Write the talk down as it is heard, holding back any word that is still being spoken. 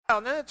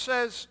And then it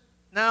says,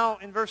 now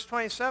in verse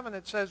 27,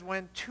 it says,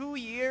 when 2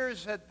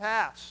 years had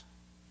passed,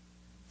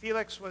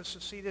 Felix was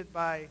succeeded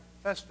by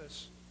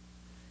Festus.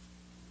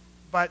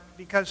 But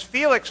because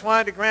Felix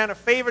wanted to grant a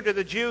favor to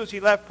the Jews, he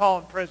left Paul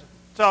in prison.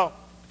 So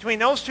between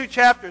those two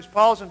chapters,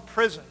 Paul's in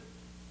prison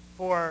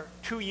for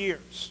 2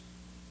 years.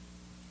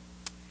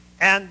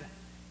 And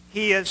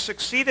he is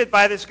succeeded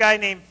by this guy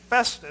named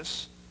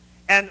Festus.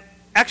 And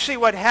actually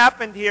what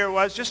happened here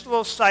was, just a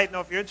little side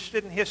note, if you're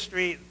interested in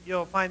history,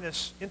 you'll find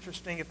this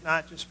interesting. If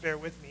not, just bear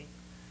with me.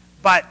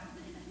 But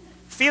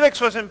Felix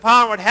was in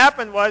power. What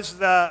happened was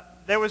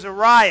there was a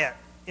riot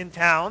in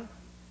town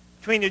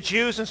between the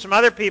Jews and some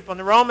other people, and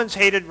the Romans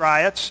hated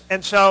riots.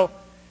 And so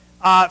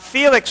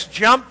Felix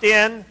jumped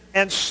in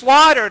and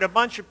slaughtered a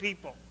bunch of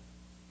people,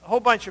 a whole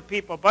bunch of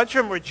people. A bunch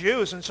of them were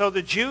Jews. And so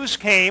the Jews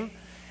came,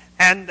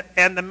 and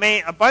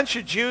a bunch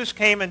of Jews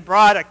came and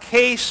brought a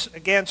case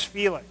against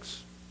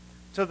Felix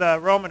to the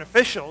Roman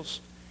officials.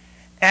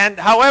 And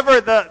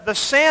however, the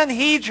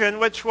Sanhedrin,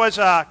 which was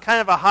a kind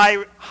of a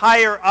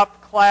higher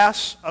up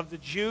class of the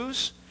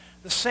Jews,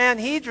 the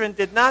Sanhedrin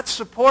did not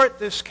support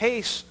this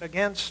case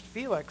against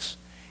Felix.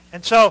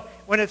 And so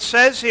when it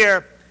says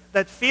here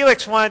that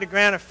Felix wanted to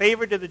grant a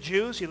favor to the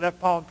Jews, he left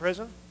Paul in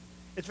prison,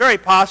 it's very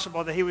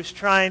possible that he was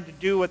trying to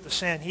do what the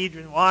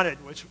Sanhedrin wanted,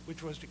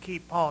 which was to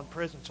keep Paul in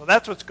prison. So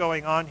that's what's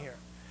going on here.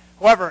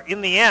 However,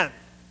 in the end,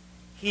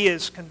 he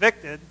is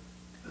convicted.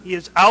 He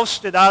is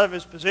ousted out of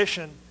his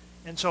position,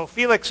 and so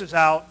Felix is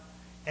out,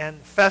 and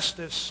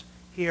Festus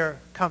here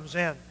comes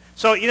in.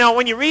 So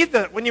when you read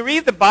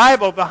the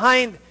Bible,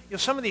 behind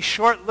some of these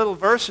short little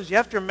verses, you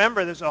have to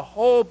remember there's a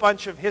whole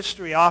bunch of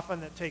history often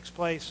that takes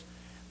place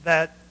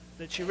that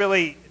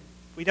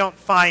we don't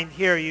find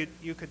here.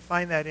 You could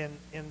find that in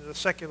the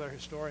secular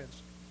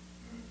historians.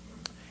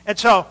 And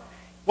so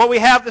what we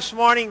have this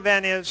morning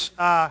then is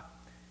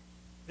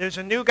there's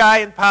a new guy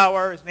in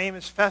power. His name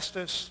is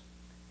Festus.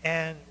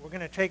 And we're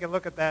going to take a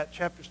look at that,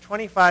 chapters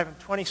 25 and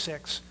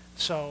 26.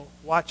 So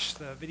watch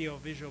the Video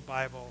Visual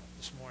Bible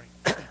this morning.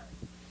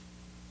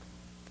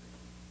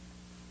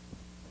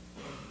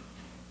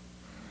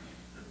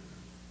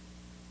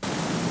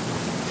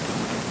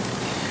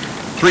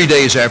 3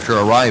 days after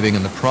arriving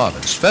in the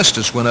province,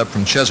 Festus went up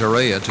from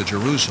Caesarea to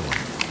Jerusalem,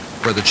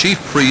 where the chief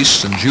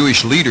priests and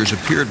Jewish leaders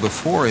appeared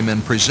before him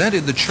and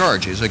presented the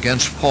charges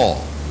against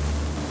Paul.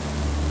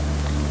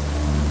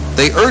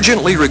 They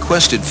urgently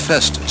requested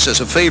Festus, as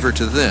a favor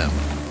to them,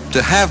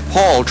 to have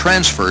Paul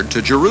transferred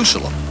to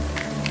Jerusalem.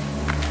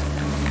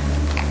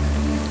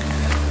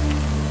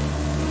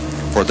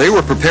 For they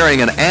were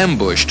preparing an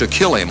ambush to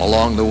kill him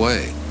along the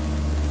way.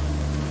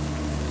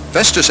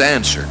 Festus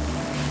answered,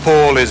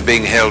 Paul is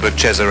being held at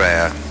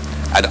Caesarea,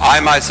 and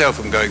I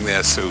myself am going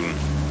there soon.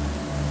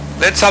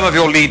 Let some of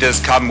your leaders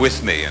come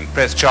with me and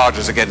press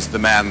charges against the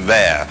man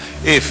there,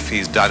 if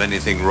he's done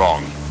anything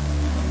wrong.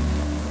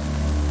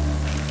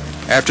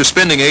 After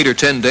spending 8 or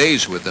 10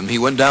 days with them, he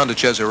went down to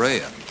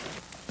Caesarea.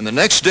 And the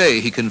next day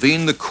he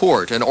convened the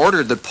court and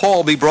ordered that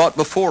Paul be brought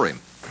before him.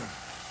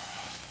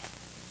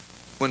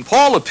 When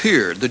Paul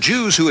appeared, the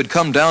Jews who had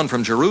come down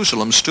from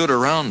Jerusalem stood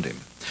around him,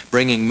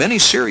 bringing many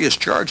serious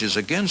charges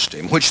against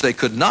him, which they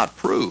could not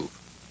prove.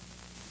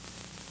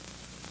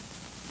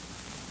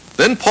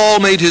 Then Paul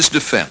made his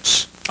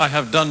defense. I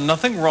have done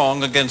nothing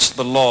wrong against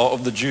the law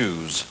of the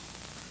Jews,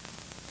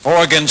 or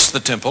against the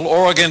temple,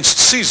 or against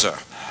Caesar.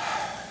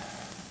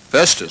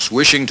 Festus,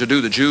 wishing to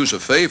do the Jews a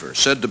favor,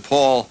 said to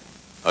Paul,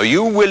 Are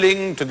you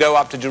willing to go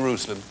up to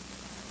Jerusalem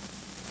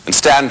and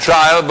stand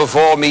trial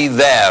before me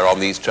there on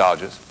these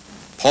charges?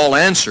 Paul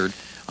answered,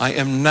 I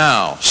am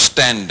now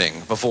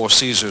standing before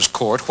Caesar's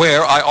court,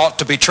 where I ought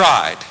to be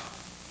tried.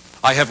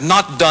 I have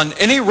not done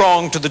any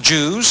wrong to the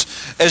Jews,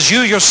 as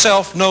you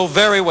yourself know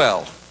very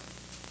well.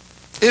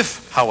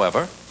 If,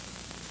 however,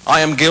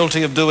 I am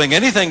guilty of doing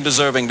anything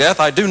deserving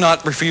death, I do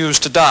not refuse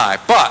to die.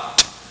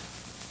 But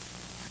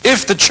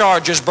if the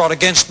charges brought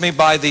against me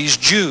by these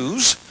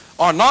Jews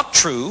are not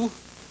true,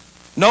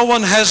 no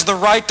one has the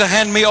right to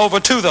hand me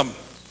over to them.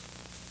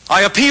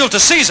 I appeal to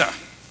Caesar.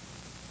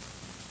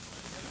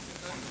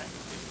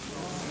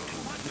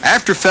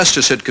 After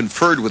Festus had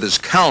conferred with his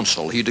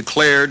council, he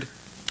declared,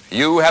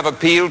 You have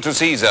appealed to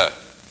Caesar.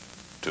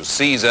 To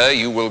Caesar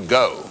you will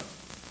go.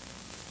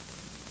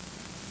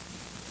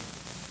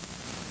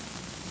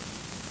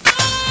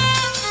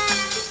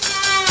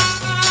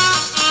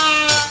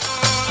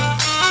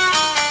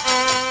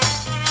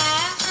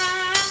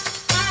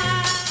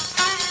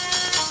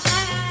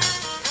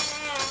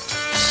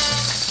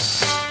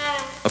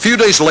 A few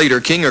days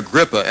later, King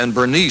Agrippa and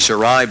Bernice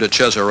arrived at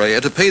Caesarea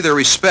to pay their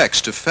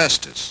respects to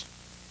Festus.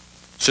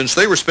 Since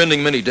they were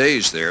spending many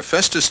days there,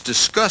 Festus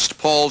discussed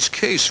Paul's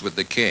case with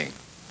the king.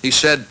 He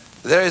said,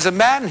 There is a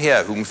man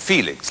here whom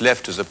Felix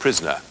left as a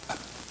prisoner.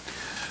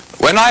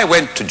 When I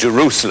went to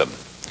Jerusalem,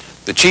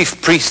 the chief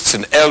priests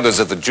and elders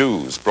of the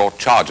Jews brought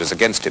charges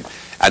against him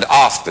and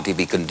asked that he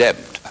be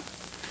condemned.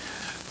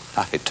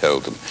 I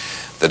told them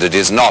that it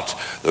is not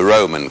the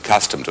Roman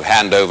custom to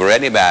hand over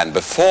any man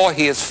before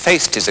he has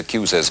faced his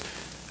accusers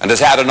and has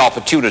had an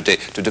opportunity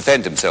to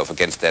defend himself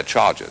against their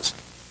charges.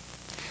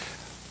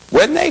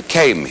 When they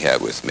came here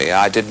with me,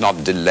 I did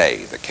not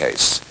delay the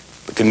case,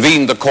 but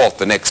convened the court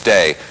the next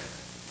day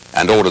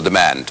and ordered the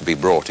man to be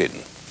brought in.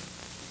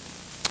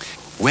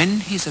 When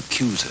his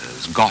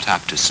accusers got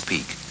up to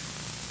speak,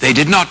 they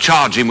did not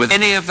charge him with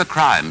any of the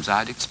crimes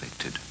I'd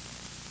expected.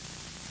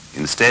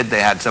 Instead,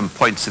 they had some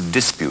points of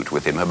dispute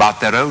with him about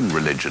their own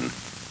religion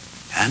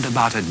and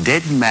about a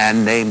dead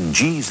man named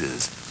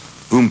Jesus,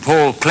 whom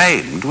Paul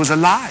claimed was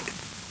alive.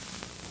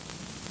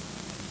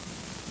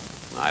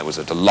 I was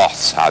at a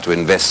loss how to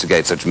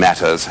investigate such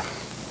matters,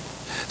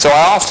 so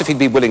I asked if he'd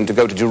be willing to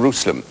go to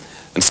Jerusalem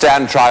and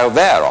stand trial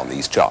there on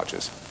these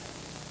charges.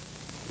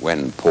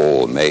 When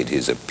Paul made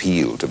his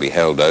appeal to be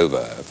held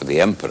over for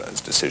the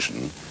emperor's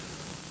decision,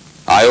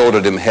 I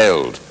ordered him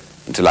held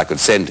until I could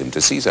send him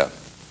to Caesar.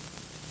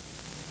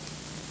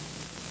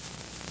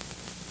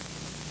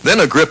 Then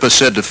Agrippa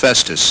said to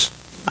Festus,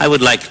 I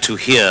would like to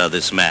hear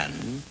this man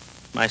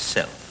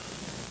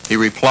myself. He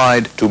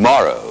replied,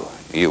 Tomorrow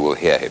you will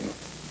hear him.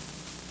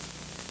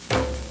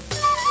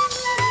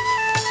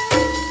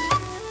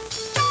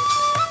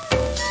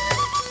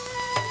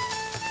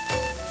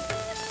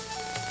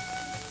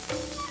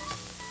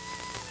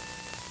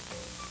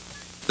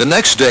 The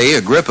next day,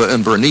 Agrippa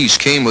and Bernice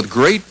came with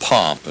great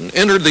pomp and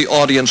entered the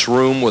audience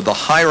room with the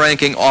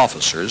high-ranking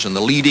officers and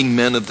the leading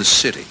men of the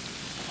city.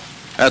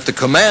 At the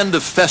command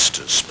of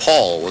Festus,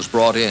 Paul was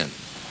brought in.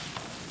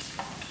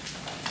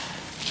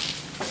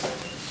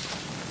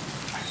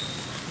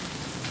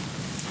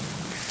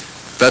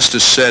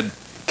 Festus said,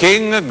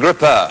 King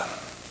Agrippa,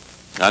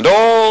 and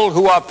all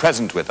who are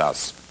present with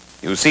us,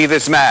 you see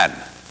this man.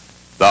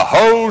 The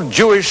whole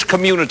Jewish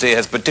community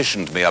has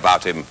petitioned me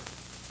about him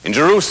in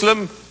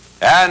Jerusalem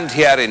and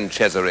here in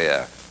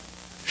Caesarea,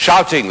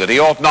 shouting that he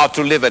ought not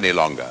to live any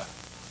longer.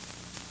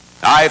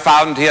 I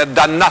found he had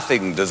done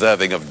nothing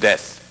deserving of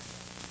death.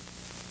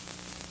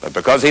 But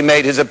because he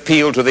made his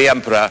appeal to the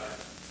emperor,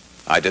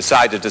 I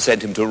decided to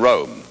send him to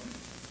Rome.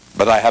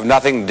 But I have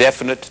nothing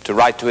definite to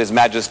write to his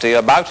majesty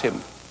about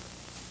him.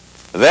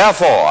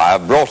 Therefore, I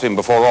have brought him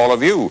before all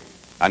of you,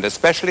 and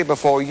especially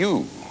before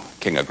you,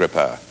 King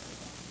Agrippa,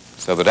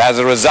 so that as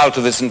a result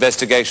of this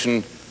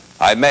investigation,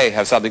 I may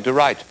have something to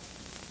write.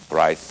 For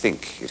I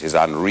think it is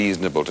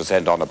unreasonable to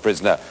send on a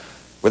prisoner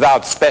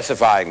without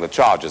specifying the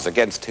charges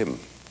against him.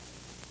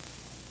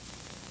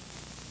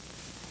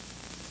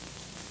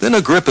 Then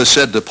Agrippa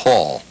said to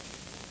Paul,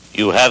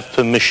 You have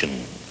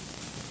permission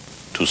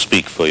to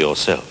speak for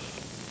yourself.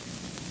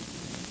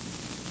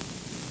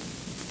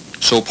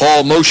 So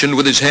Paul motioned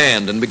with his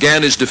hand and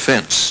began his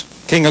defense.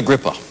 King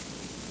Agrippa,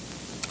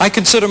 I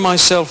consider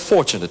myself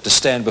fortunate to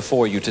stand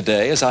before you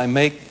today as I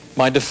make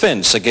my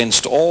defense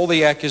against all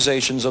the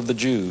accusations of the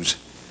Jews,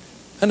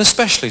 and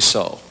especially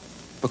so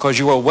because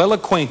you are well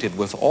acquainted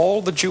with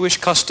all the Jewish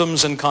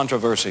customs and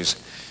controversies.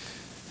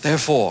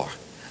 Therefore,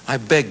 I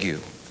beg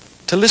you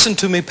to listen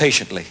to me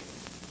patiently.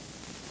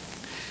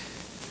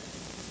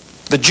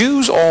 The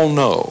Jews all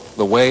know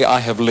the way I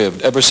have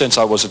lived ever since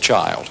I was a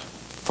child,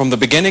 from the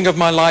beginning of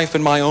my life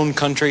in my own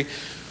country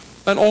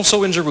and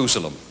also in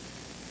Jerusalem.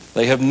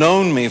 They have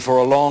known me for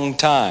a long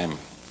time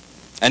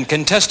and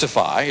can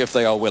testify, if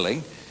they are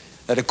willing,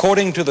 that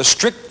according to the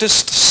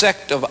strictest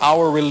sect of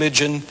our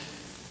religion,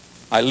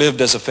 I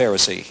lived as a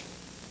Pharisee.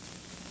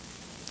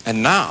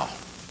 And now,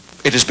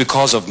 it is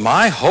because of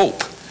my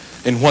hope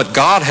in what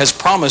God has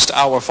promised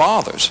our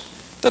fathers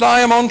that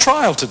I am on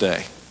trial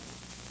today.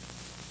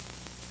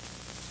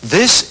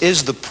 This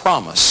is the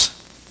promise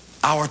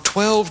our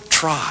 12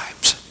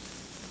 tribes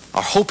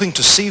are hoping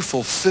to see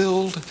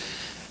fulfilled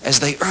as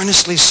they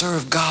earnestly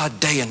serve God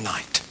day and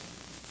night.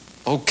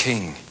 O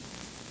King,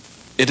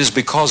 it is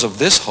because of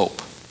this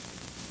hope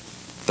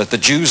that the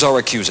Jews are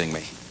accusing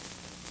me.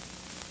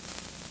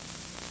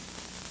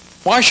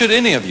 Why should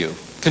any of you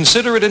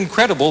consider it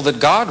incredible that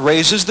God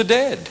raises the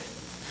dead?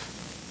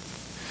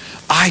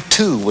 I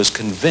too was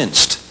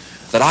convinced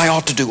that I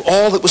ought to do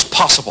all that was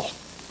possible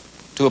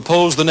to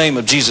oppose the name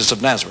of Jesus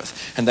of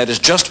Nazareth, and that is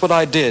just what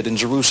I did in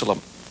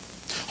Jerusalem.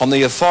 On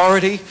the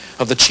authority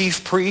of the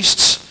chief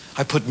priests,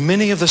 I put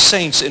many of the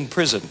saints in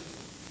prison.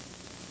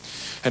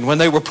 And when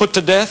they were put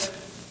to death,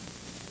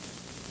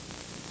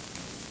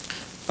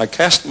 I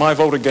cast my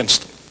vote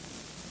against them.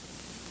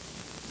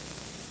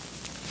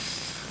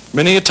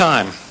 Many a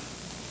time,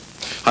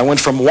 I went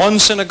from one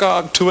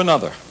synagogue to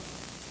another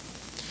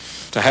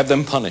to have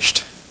them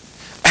punished,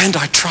 and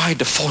I tried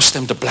to force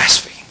them to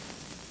blaspheme.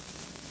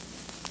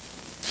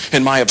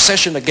 In my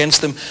obsession against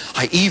them,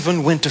 I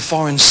even went to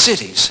foreign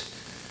cities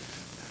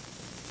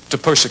to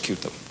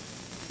persecute them.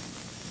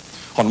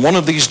 On one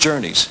of these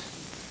journeys,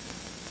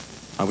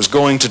 I was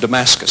going to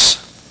Damascus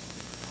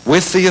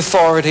with the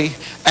authority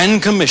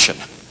and commission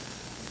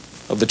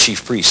of the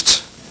chief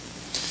priests.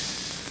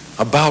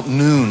 About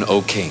noon,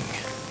 O King,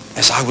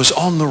 as I was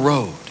on the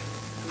road,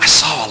 I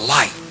saw a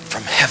light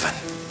from heaven,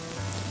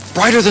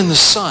 brighter than the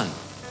sun,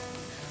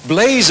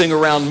 blazing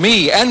around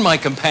me and my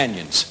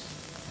companions.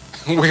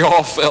 We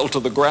all fell to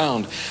the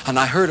ground, and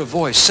I heard a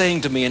voice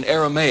saying to me in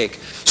Aramaic,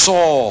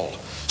 Saul,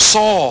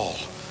 Saul,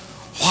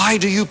 why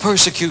do you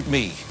persecute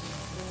me?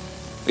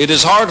 It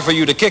is hard for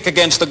you to kick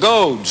against the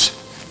goads.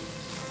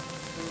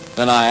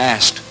 Then I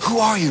asked, who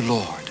are you,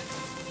 Lord?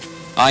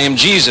 I am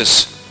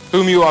Jesus,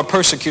 whom you are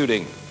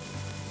persecuting.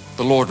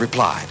 The Lord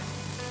replied,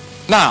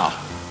 now,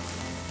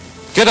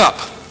 get up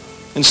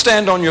and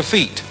stand on your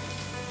feet.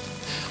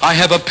 I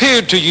have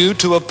appeared to you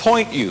to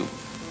appoint you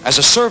as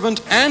a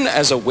servant and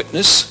as a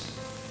witness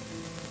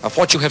of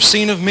what you have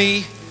seen of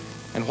me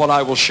and what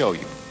I will show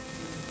you.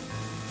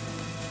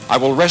 I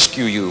will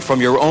rescue you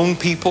from your own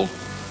people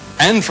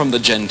and from the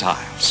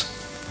Gentiles.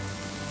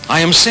 I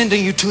am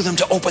sending you to them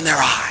to open their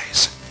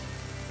eyes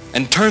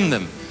and turn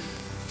them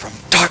from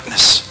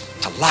darkness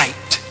to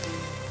light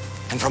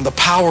and from the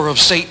power of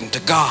Satan to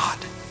God,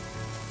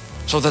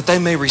 so that they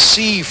may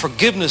receive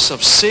forgiveness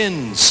of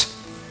sins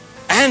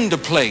and a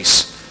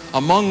place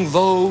among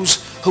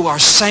those who are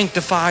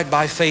sanctified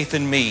by faith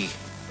in me.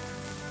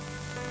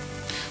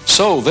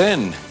 So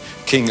then,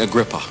 King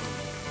Agrippa,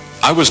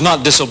 I was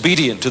not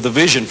disobedient to the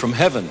vision from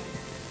heaven.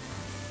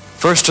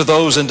 First to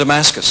those in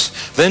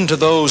Damascus, then to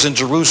those in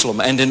Jerusalem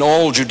and in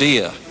all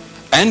Judea,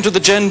 and to the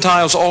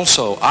Gentiles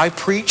also, I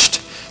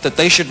preached that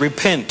they should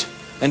repent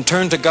and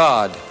turn to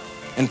God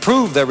and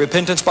prove their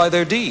repentance by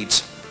their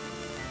deeds.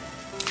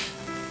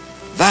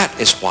 That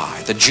is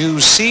why the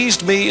Jews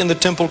seized me in the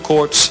temple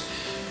courts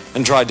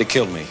and tried to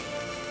kill me.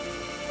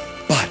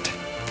 But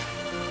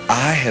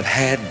I have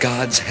had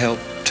God's help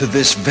to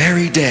this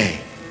very day.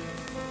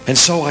 And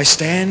so I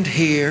stand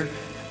here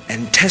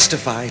and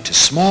testify to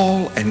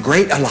small and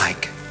great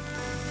alike.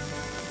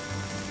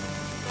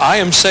 I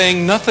am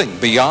saying nothing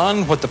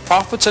beyond what the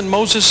prophets and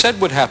Moses said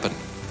would happen,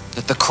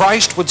 that the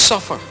Christ would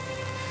suffer,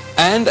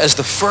 and as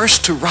the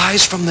first to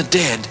rise from the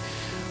dead,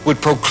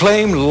 would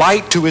proclaim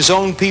light to his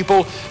own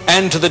people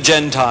and to the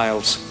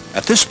Gentiles.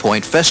 At this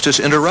point, Festus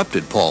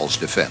interrupted Paul's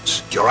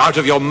defense. You're out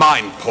of your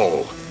mind,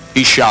 Paul.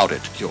 He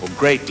shouted, Your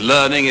great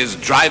learning is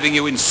driving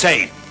you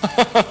insane.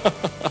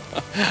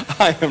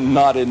 I am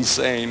not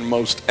insane,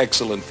 most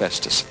excellent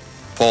Festus.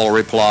 Paul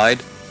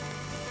replied,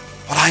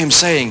 What I am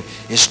saying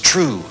is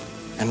true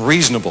and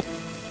reasonable.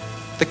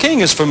 The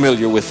king is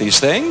familiar with these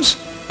things,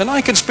 and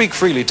I can speak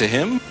freely to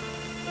him.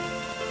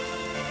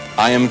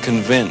 I am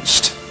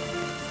convinced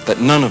that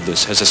none of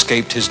this has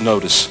escaped his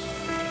notice,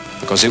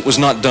 because it was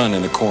not done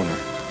in a corner.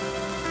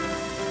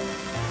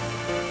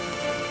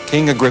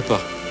 King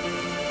Agrippa,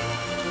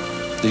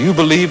 do you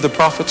believe the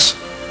prophets?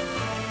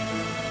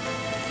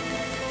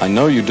 I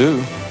know you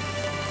do.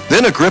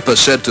 Then Agrippa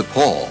said to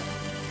Paul,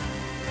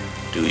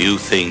 Do you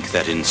think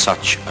that in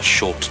such a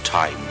short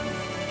time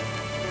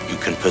you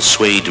can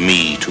persuade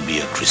me to be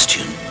a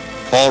Christian?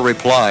 Paul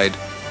replied,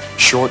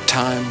 Short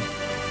time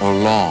or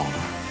long,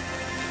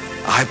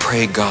 I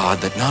pray God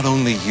that not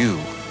only you,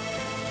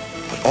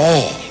 but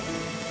all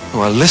who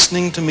are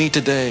listening to me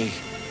today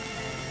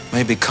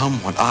may become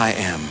what I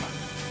am.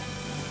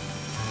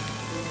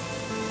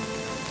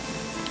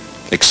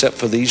 Except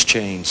for these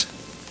chains.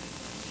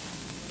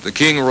 The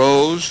king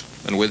rose,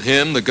 and with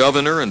him the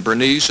governor and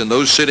Bernice and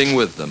those sitting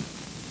with them.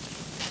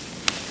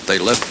 They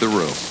left the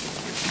room.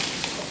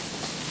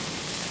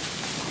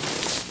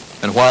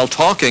 And while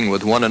talking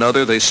with one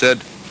another, they said,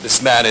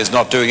 This man is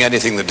not doing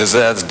anything that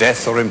deserves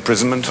death or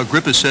imprisonment.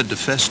 Agrippa said to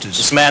Festus,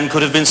 This man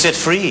could have been set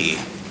free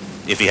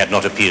if he had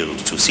not appealed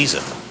to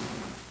Caesar.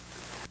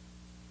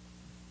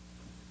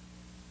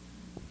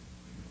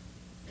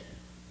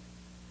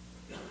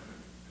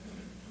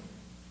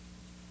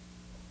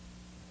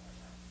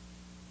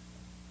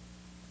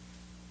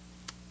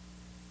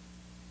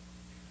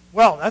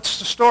 Well, that's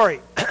the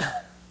story.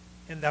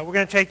 And we're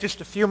going to take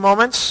just a few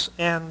moments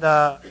and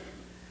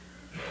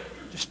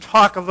just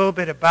talk a little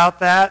bit about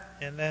that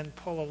and then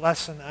pull a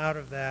lesson out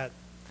of that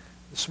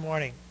this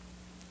morning.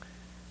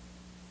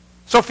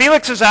 So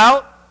Felix is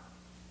out.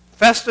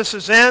 Festus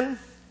is in.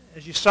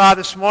 As you saw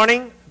this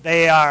morning,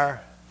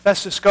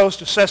 Festus goes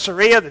to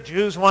Caesarea. The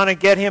Jews want to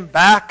get him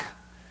back.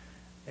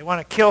 They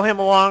want to kill him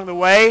along the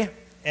way.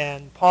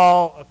 And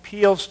Paul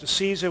appeals to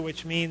Caesar,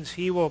 which means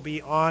he will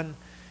be on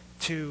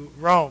to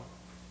Rome.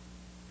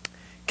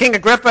 King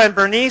Agrippa and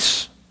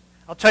Bernice,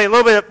 I'll tell you a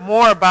little bit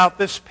more about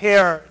this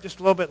pair just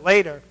a little bit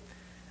later.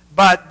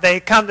 But they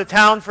come to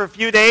town for a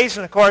few days,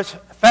 and of course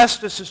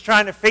Festus is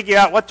trying to figure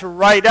out what to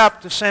write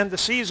up to send to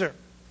Caesar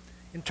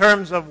in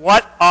terms of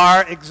what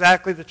are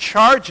exactly the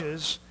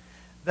charges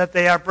that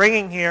they are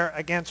bringing here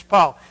against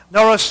Paul.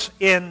 Notice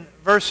in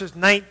verses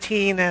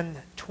 19 and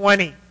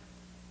 20.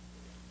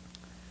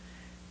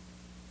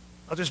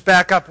 I'll just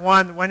back up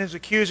one. When his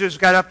accusers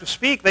got up to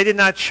speak, they did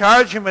not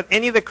charge him with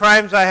any of the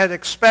crimes I had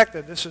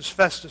expected. This is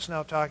Festus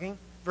now talking.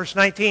 Verse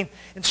 19.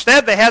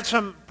 Instead, they had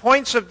some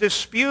points of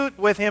dispute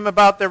with him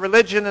about their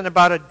religion and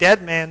about a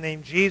dead man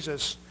named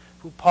Jesus,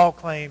 who Paul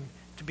claimed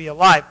to be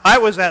alive. I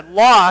was at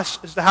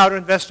loss as to how to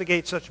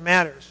investigate such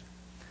matters.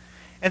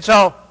 And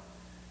so,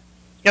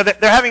 they're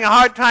having a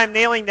hard time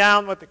nailing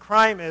down what the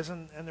crime is,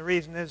 and the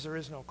reason is there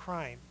is no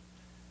crime.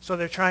 So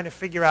they're trying to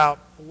figure out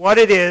what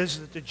it is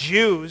that the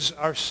Jews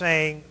are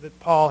saying that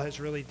Paul has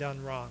really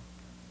done wrong.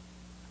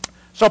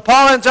 So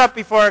Paul ends up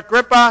before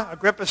Agrippa.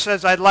 Agrippa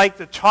says, I'd like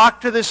to talk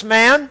to this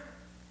man.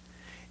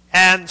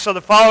 And so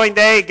the following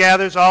day he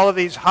gathers all of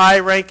these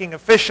high-ranking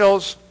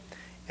officials.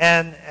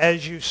 And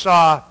as you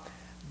saw,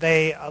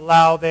 they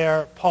allow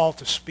Paul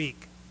to speak.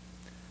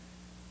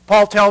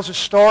 Paul tells a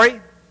story.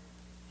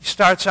 He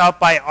starts out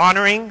by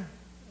honoring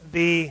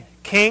the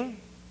king.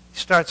 He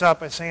starts out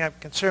by saying, I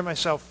consider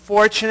myself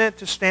fortunate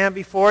to stand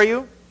before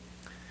you.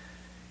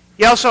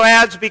 He also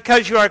adds,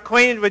 because you are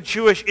acquainted with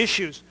Jewish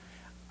issues.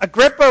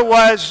 Agrippa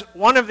was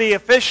one of the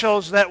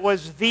officials that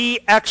was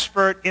the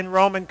expert in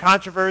Roman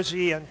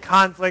controversy and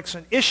conflicts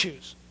and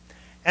issues.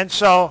 And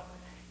so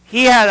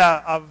he had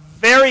a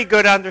very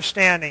good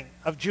understanding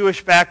of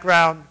Jewish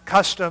background,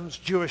 customs,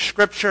 Jewish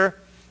scripture.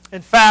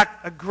 In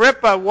fact,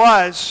 Agrippa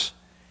was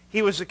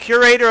the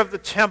curator of the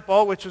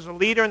temple, which was a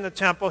leader in the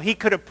temple. He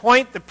could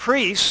appoint the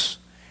priests,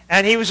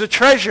 and he was a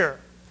treasurer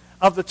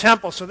of the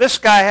temple. So this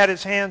guy had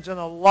his hands in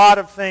a lot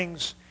of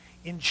things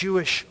in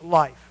Jewish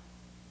life.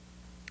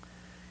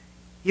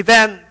 He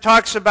then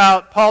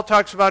Paul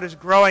talks about his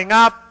growing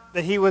up,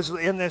 that he was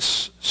in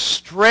this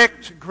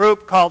strict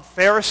group called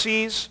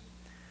Pharisees.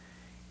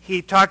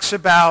 He talks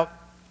about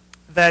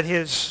that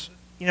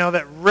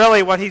that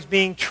really what he's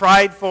being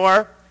tried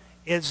for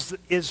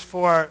is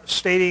for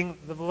stating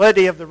the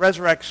validity of the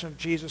resurrection of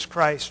Jesus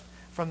Christ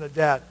from the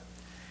dead.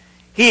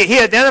 He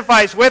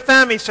identifies with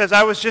them. He says,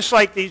 I was just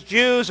like these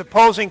Jews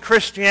opposing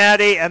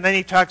Christianity, and then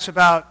he talks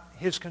about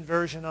his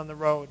conversion on the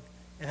road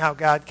and how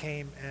God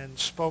came and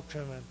spoke to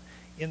him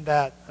in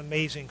that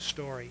amazing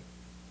story.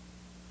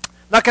 I'm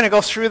not going to go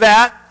through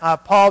that.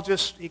 Paul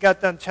he got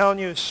done telling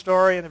you his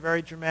story in a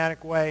very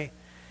dramatic way.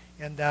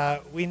 And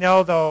we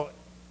know, though,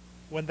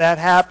 when that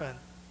happened,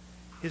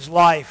 his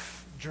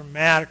life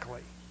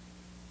dramatically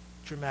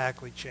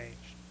changed.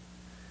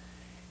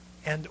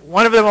 And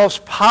one of the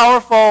most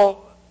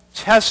powerful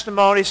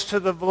testimonies to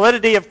the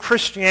validity of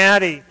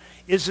Christianity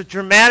is the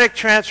dramatic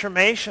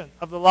transformation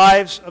of the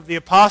lives of the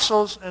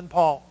apostles and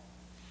Paul.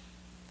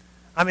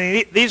 I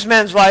mean, these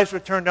men's lives were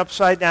turned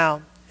upside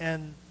down,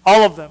 and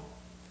all of them,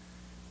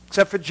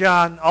 except for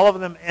John, all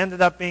of them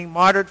ended up being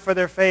martyred for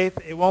their faith.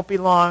 It won't be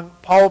long.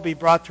 Paul will be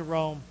brought to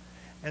Rome,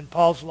 and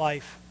Paul's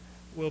life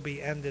will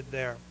be ended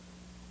there.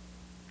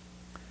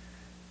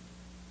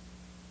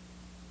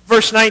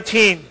 Verse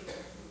 19,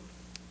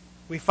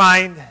 we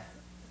find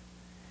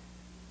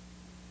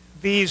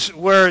these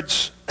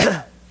words,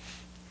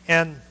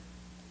 and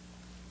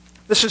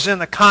this is in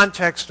the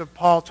context of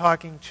Paul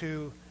talking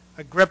to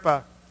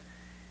Agrippa.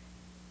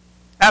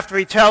 After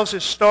he tells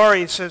his story,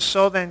 he says,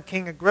 so then,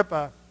 King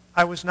Agrippa,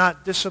 I was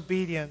not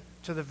disobedient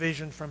to the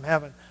vision from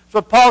heaven. So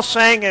what Paul's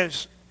saying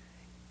is,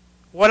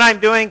 what I'm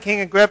doing, King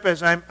Agrippa,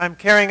 is I'm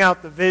carrying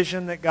out the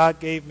vision that God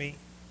gave me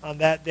on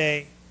that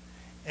day.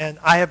 And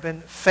I have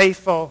been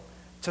faithful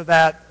to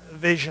that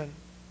vision.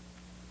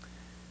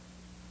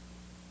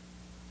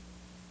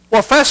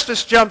 Well,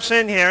 Festus jumps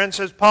in here and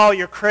says, Paul,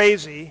 you're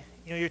crazy.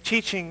 Your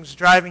teaching's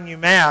driving you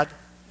mad.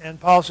 And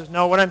Paul says,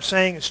 no, what I'm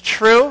saying is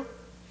true,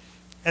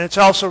 and it's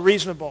also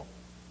reasonable.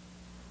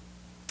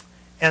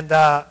 And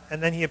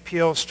then he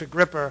appeals to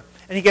Agrippa.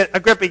 And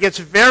Agrippa gets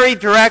very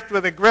direct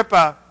with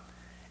Agrippa.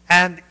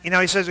 And,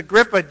 he says,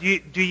 Agrippa,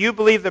 do you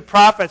believe the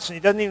prophets? And he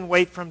doesn't even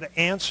wait for him to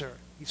answer.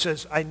 He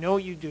says, I know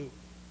you do.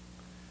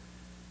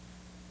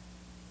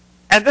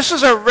 And this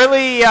is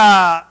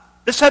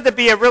this had to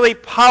be a really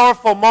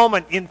powerful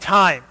moment in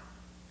time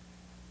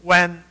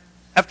when,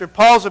 after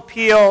Paul's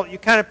appeal, you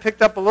kind of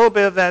picked up a little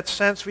bit of that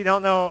sense. We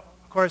don't know,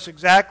 of course,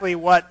 exactly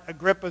what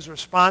Agrippa's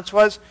response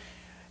was.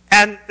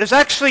 And there's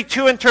actually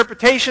two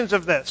interpretations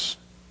of this.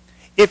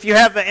 If you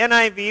have the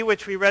NIV,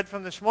 which we read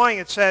from this morning,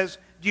 it says,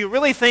 do you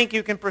really think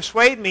you can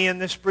persuade me in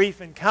this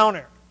brief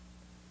encounter?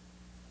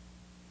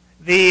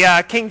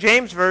 The King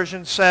James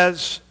Version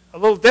says a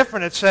little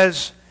different. It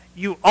says,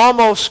 you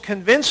almost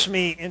convinced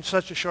me in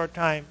such a short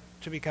time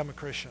to become a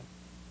Christian.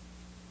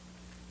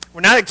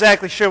 We're not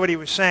exactly sure what he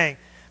was saying,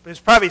 but it's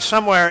probably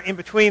somewhere in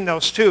between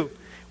those two.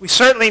 We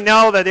certainly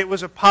know that it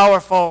was a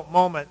powerful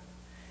moment.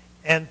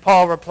 And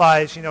Paul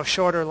replies,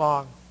 short or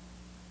long,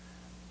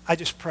 I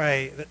just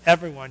pray that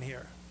everyone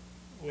here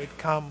would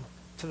come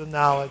to the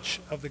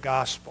knowledge of the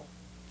gospel.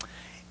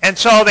 And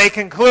so they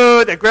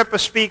conclude, Agrippa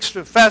speaks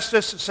to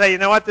Festus and say, you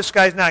know what, this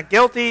guy's not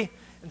guilty.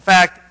 In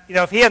fact,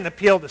 if he hadn't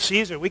appealed to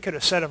Caesar, we could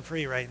have set him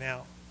free right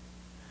now.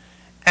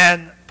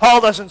 And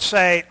Paul doesn't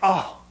say,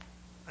 oh,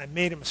 I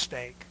made a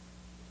mistake.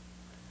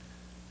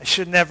 I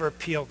should never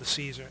appeal to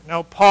Caesar.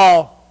 No,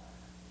 Paul,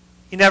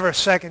 he never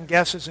second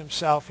guesses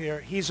himself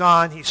here. He's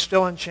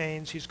still in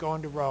chains, he's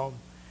going to Rome,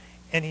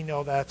 and he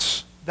knows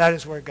that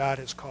is where God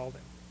has called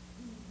him.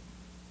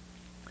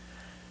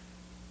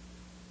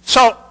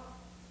 So,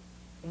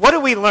 what do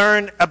we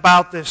learn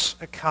about this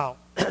account?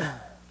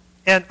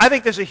 And I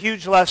think there's a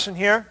huge lesson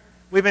here.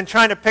 We've been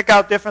trying to pick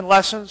out different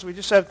lessons. We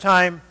just have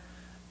time,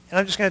 and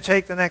I'm just going to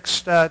take the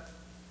next 10,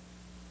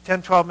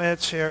 12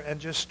 minutes here and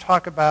just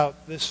talk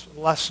about this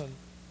lesson.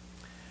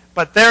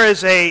 But there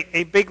is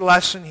a big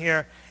lesson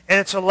here, and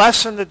it's a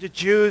lesson that the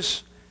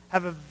Jews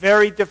have a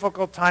very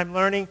difficult time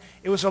learning.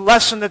 It was a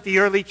lesson that the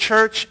early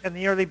church and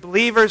the early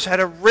believers had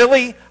a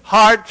really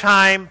hard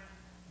time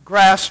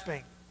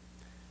grasping.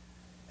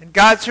 And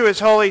God, through his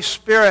Holy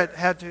Spirit,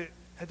 had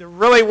to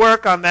really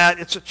work on that.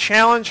 It's a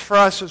challenge for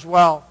us as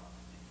well.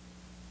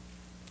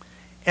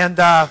 And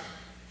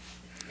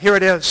here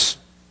it is.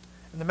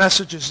 And the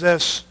message is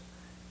this,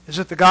 is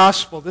that the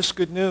gospel, this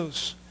good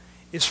news,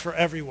 is for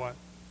everyone.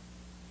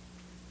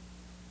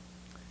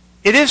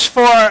 It is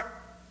for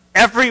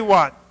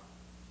everyone.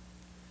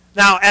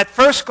 Now, at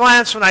first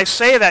glance, when I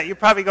say that, you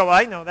probably go, well,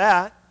 I know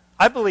that.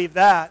 I believe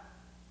that.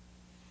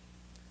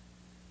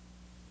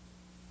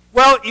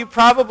 Well, you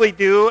probably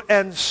do,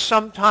 and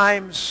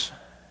sometimes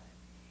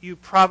you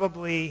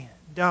probably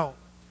don't.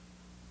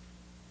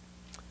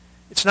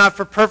 It's not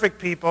for perfect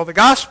people. The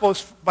gospel,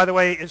 by the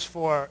way, is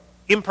for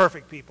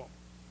imperfect people.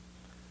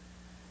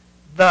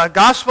 The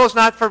gospel is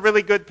not for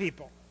really good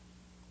people.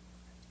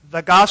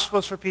 The gospel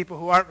is for people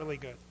who aren't really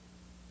good.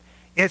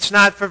 It's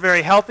not for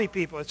very healthy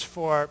people. It's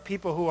for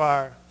people who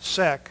are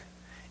sick.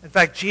 In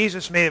fact,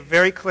 Jesus made it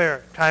very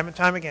clear time and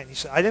time again. He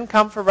said, I didn't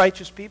come for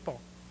righteous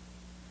people.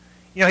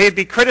 You know, he'd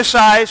be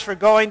criticized for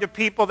going to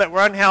people that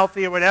were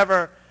unhealthy or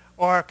whatever,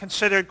 or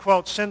considered,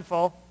 quote,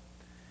 sinful.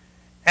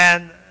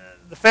 And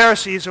the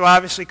Pharisees, who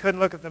obviously couldn't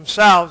look at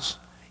themselves,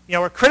 you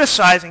know, were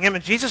criticizing him.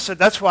 And Jesus said,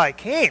 that's why I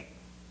came.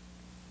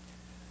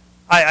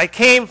 I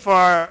came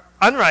for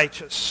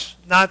unrighteous,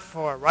 not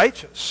for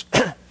righteous.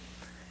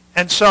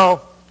 And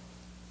so,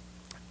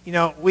 you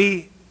know,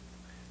 we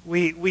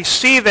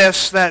see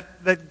this,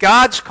 that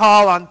God's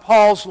call on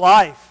Paul's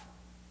life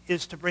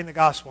is to bring the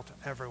gospel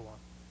to everyone.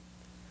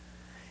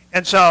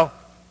 And so,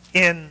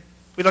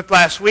 we looked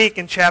last week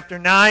in chapter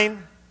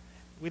 9.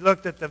 We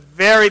looked at the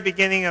very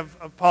beginning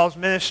of Paul's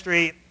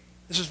ministry.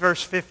 This is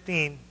verse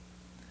 15,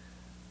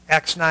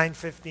 Acts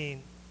 9:15.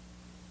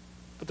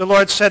 But the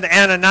Lord said to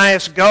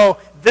Ananias, go,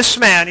 this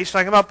man, he's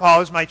talking about Paul,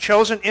 is my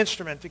chosen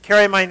instrument to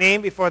carry my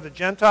name before the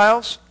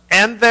Gentiles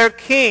and their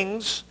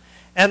kings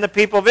and the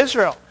people of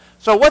Israel.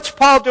 So what's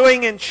Paul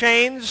doing in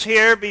chains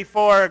here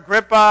before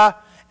Agrippa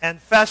and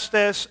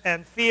Festus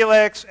and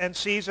Felix and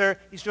Caesar?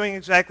 He's doing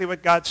exactly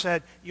what God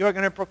said. You're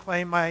going to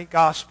proclaim my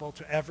gospel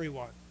to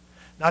everyone.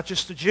 Not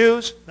just the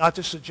Jews, not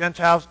just the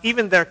Gentiles,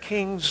 even their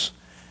kings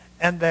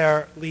and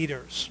their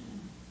leaders.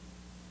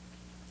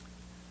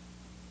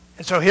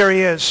 And so here he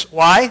is.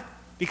 Why?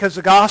 Because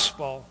the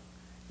gospel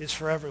is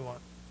for everyone.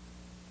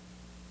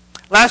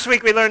 Last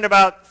week we learned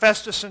about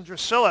Festus and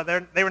Drusilla.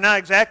 They were not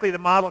exactly the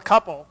model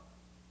couple,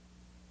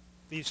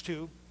 these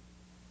two.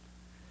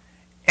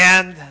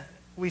 And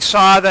we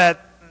saw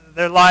that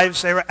their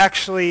lives, they were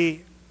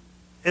actually,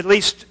 at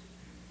least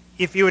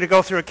if you were to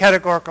go through a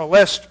categorical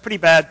list, pretty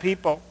bad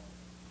people.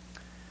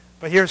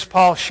 But here's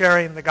Paul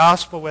sharing the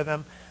gospel with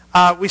them.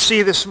 We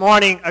see this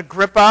morning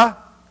Agrippa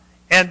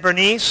and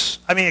Bernice.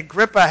 I mean,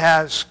 Agrippa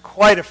has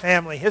quite a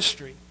family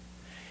history.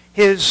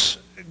 His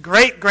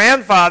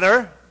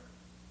great-grandfather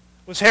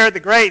was Herod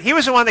the Great. He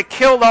was the one that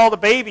killed all the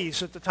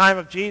babies at the time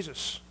of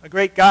Jesus, a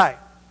great guy.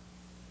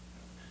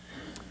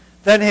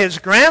 Then his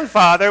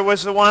grandfather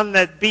was the one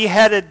that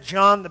beheaded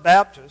John the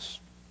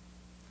Baptist.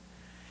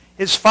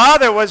 His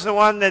father was the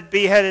one that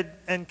beheaded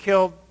and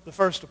killed the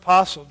first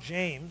apostle,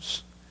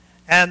 James.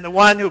 And the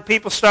one who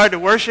people started to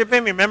worship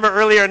him. You remember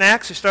earlier in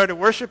Acts, they started to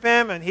worship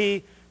him, and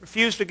he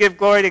refused to give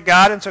glory to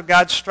God, and so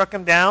God struck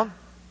him down,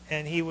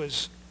 and he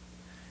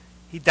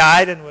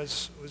died and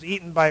was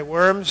eaten by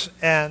worms,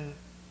 and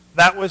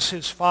that was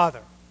his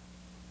father,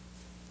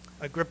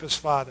 Agrippa's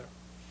father.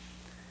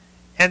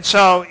 And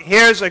so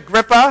here's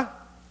Agrippa.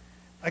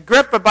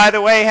 Agrippa, by the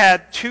way,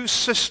 had two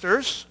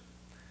sisters,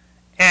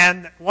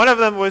 and one of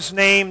them was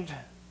named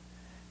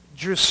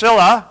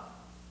Drusilla.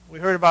 We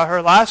heard about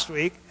her last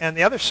week, and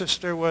the other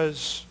sister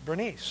was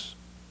Bernice.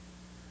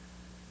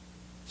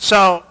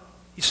 So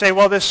you say,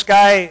 well, this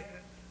gal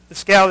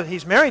that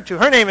he's married to,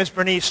 her name is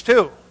Bernice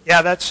too.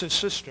 Yeah, that's his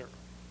sister.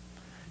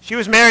 She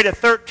was married at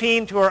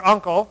 13 to her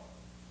uncle.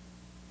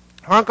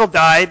 Her uncle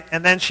died,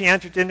 and then she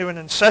entered into an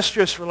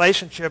incestuous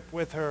relationship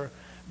with her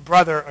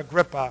brother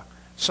Agrippa.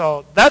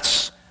 So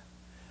that's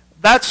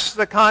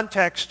the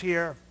context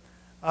here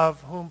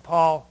of whom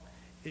Paul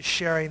is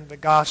sharing the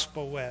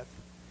gospel with.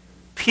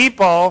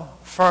 People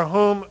for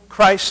whom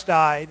Christ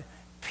died,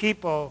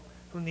 people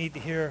who need to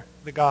hear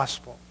the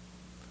gospel.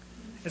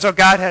 And so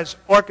God has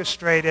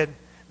orchestrated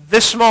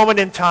this moment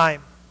in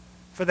time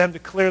for them to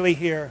clearly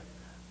hear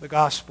the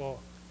gospel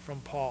from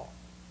Paul.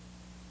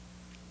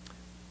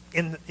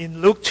 In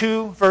Luke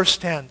 2, verse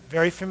 10,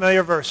 very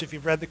familiar verse if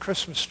you've read the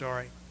Christmas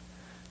story.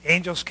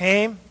 Angels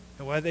came,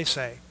 and what did they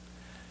say?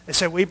 They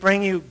said, we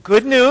bring you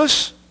good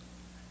news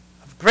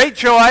of great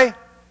joy,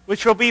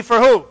 which will be for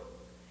who?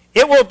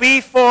 It will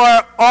be for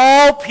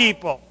all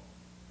people.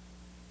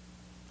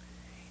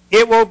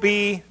 It will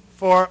be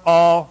for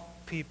all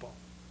people.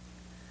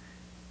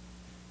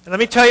 And let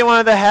me tell you one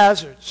of the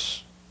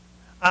hazards.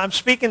 I'm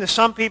speaking to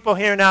some people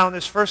here now in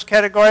this first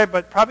category,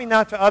 but probably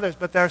not to others.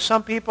 But there are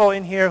some people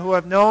in here who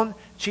have known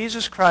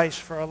Jesus Christ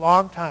for a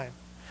long time.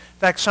 In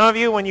fact, some of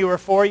you when you were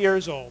 4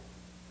 years old.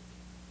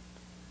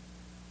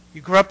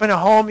 You grew up in a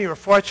home, you were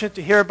fortunate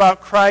to hear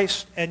about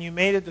Christ, and you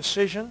made a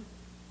decision.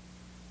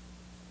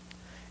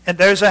 And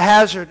there's a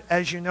hazard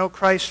as you know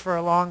Christ for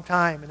a long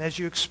time and as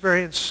you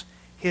experience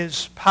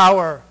his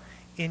power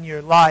in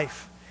your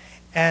life.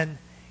 And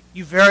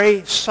you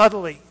very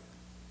subtly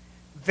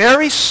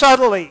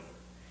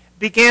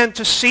began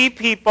to see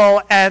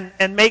people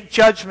and make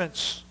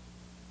judgments.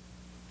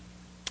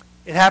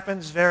 It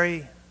happens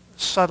very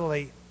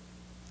subtly.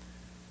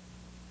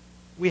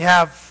 We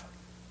have,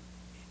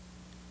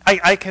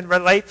 I can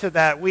relate to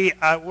that. We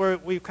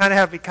kind of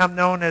have become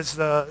known as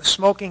the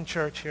smoking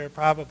church here,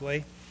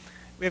 probably.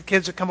 We have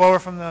kids that come over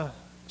from the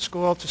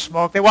school to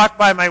smoke. They walk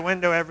by my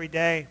window every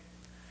day.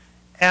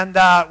 And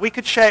we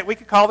could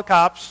call the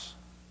cops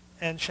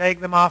and shag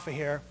them off of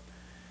here.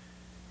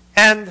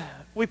 And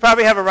we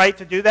probably have a right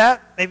to do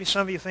that. Maybe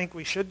some of you think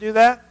we should do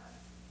that.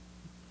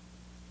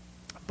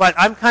 But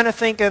I'm kind of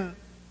thinking,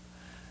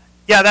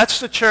 yeah, that's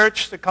the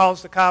church that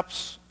calls the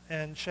cops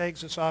and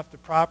shags us off the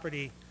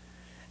property.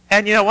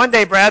 And, you know, one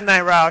day Brad and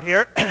I were out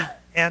here,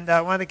 and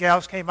one of the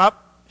gals came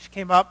up. She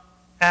came up,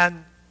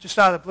 and just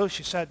out of the blue,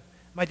 she said,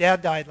 "My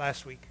dad died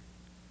last week."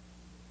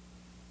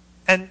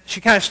 And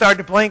she kind of started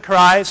to blink her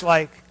eyes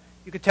like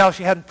you could tell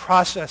she hadn't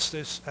processed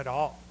this at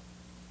all.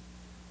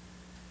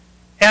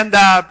 And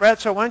Brad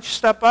said, "Why don't you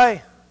stop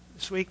by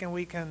this week and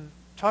we can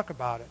talk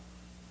about it?"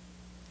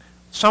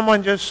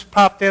 Someone just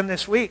popped in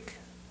this week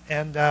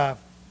and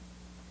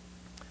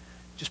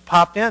just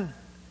popped in.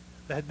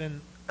 That had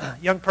been a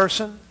young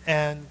person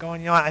and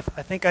going, you know, I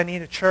think I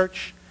need a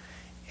church.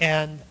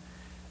 And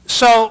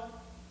so,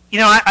 you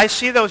know, I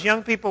see those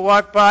young people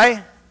walk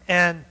by,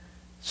 and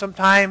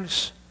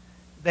sometimes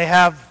they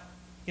have,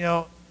 you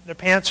know, their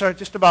pants are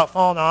just about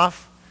falling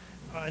off,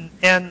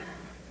 and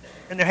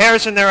their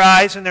hair's in their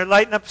eyes, and they're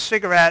lighting up a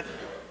cigarette.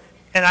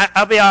 And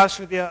I'll be honest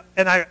with you,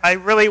 and I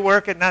really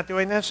work at not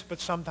doing this, but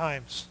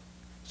sometimes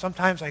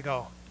I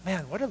go,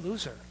 man, what a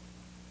loser.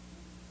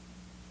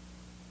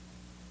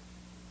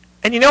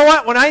 And you know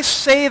what? When I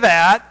say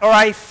that, or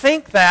I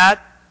think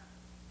that,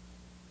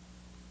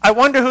 I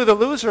wonder who the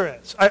loser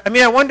is. I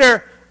mean, I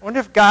wonder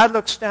if God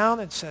looks down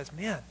and says,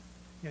 man,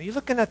 you know, you're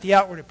looking at the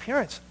outward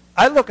appearance.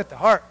 I look at the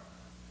heart.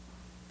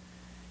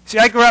 See,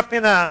 I grew up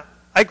in a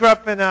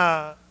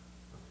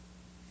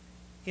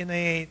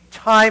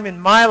time in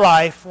my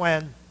life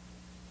when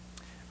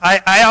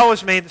I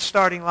always made the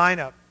starting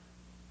lineup.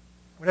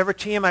 Whatever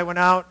team I went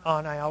out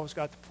on, I always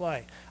got to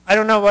play. I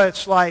don't know what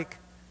it's like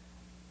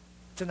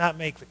to not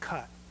make the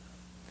cut.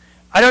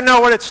 I don't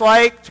know what it's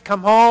like to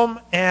come home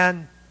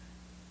and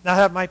not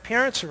have my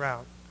parents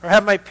around, or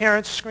have my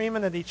parents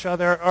screaming at each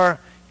other, or,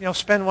 you know,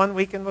 spend one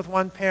weekend with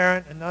one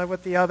parent, another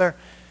with the other.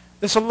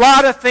 There's a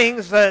lot of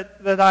things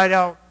that I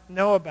don't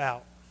know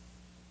about,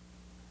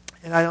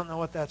 and I don't know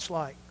what that's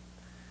like.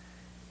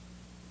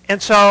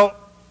 And so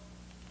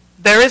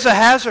there is a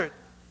hazard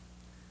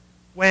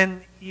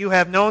when you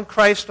have known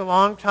Christ a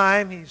long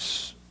time.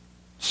 He's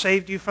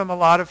saved you from a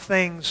lot of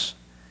things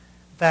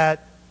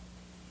that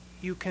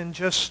you can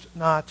just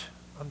not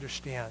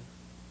understand.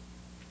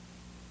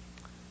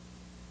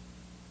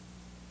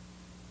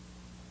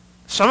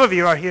 Some of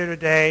you are here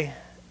today,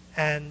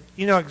 and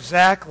you know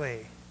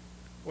exactly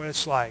what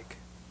it's like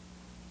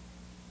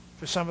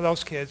for some of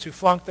those kids who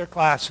flunked their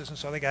classes, and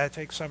so they got to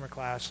take summer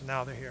class, and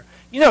now they're here.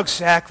 You know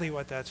exactly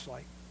what that's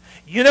like.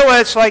 You know what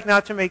it's like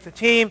not to make the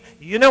team.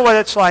 You know what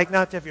it's like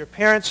not to have your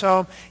parents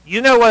home.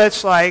 You know what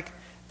it's like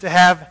to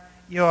have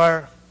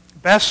your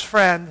best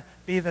friend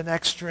be the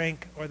next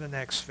drink or the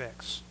next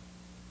fix.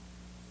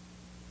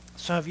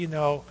 Some of you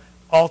know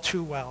all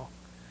too well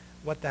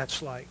what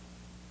that's like.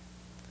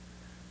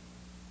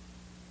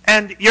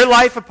 And your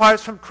life apart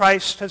from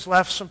Christ has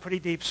left some pretty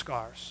deep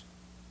scars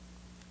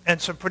and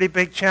some pretty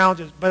big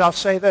challenges. But I'll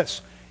say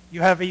this.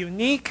 You have a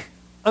unique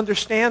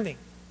understanding.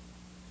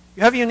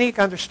 You have a unique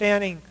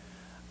understanding,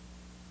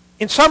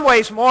 in some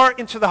ways, more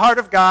into the heart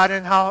of God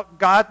and how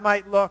God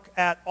might look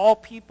at all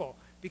people.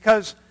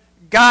 Because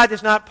God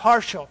is not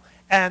partial.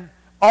 And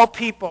all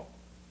people,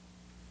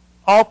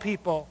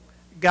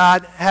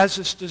 God has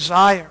this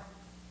desire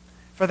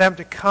for them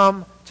to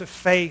come to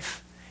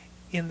faith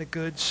in the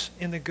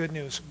good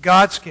news.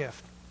 God's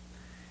gift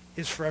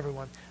is for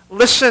everyone.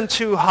 Listen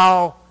to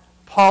how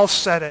Paul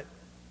said it.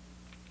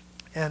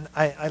 And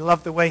I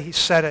love the way he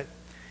said it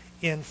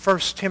in 1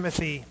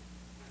 Timothy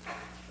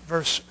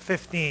verse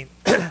 15.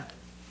 You'll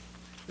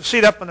see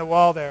it up on the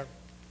wall there.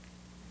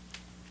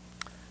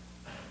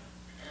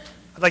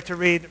 I'd like to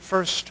read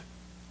first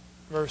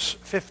verse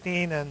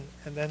 15 and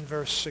then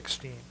verse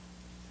 16.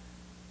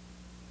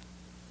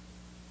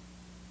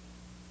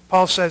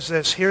 Paul says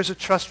this, here's a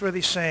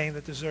trustworthy saying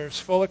that deserves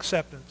full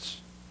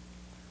acceptance.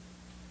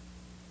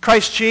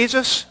 Christ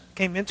Jesus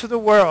came into the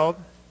world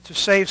to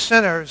save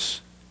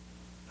sinners,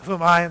 of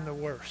whom I am the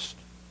worst.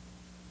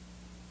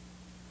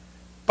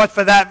 But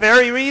for that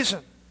very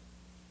reason,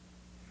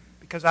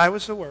 because I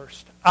was the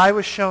worst, I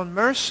was shown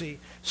mercy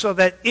so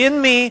that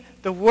in me,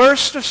 the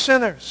worst of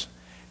sinners,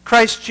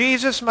 Christ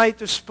Jesus might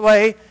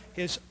display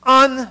his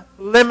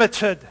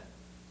unlimited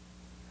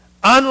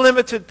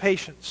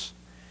patience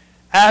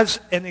as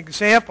an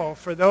example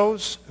for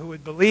those who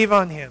would believe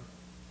on him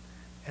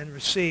and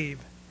receive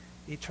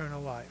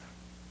eternal life.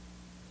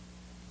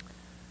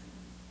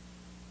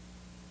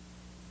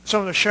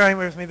 Someone was sharing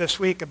with me this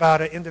week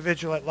about an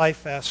individual at Life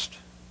Fest,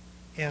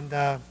 and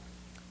a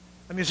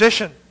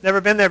musician,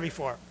 never been there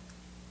before.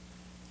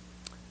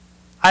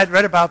 I had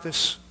read about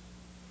this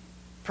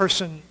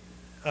person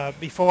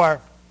before,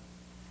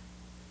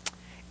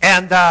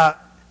 and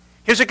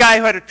here's a guy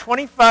who had a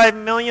 $25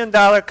 million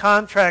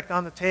contract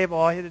on the table.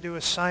 All he had to do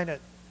was sign it,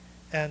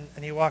 and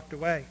he walked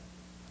away.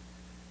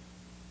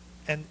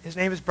 And his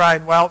name is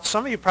Brian Welch.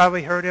 Some of you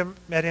probably heard him,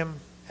 met him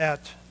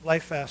at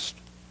Life Fest.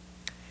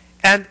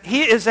 And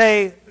he is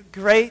a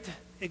great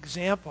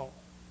example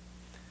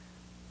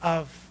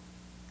of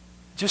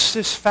just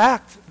this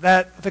fact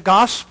that the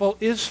gospel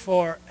is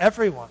for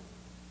everyone.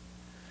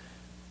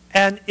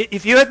 And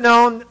if you had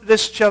known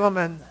this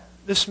gentleman,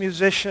 this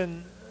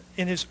musician,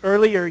 in his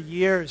earlier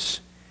years,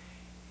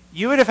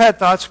 you would have had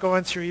thoughts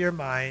going through your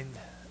mind,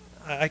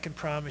 I can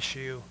promise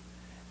you.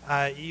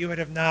 You would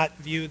have not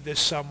viewed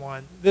this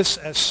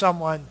as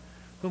someone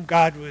whom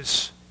God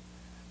was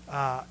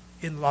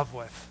in love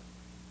with.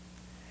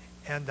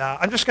 And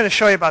I'm just going to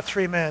show you about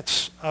 3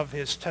 minutes of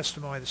his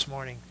testimony this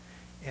morning,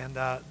 and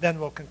then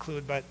we'll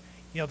conclude. But,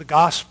 the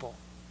gospel,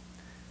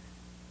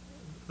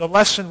 the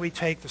lesson we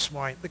take this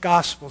morning, the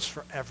gospel's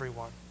for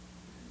everyone.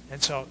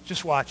 And so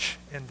just watch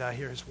and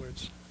hear his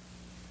words.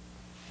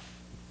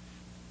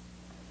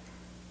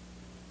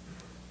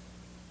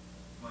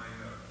 My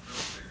real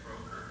estate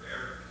broker,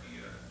 Eric,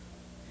 he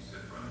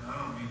said, Brian,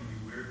 I don't mean to be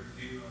weird with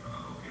you. I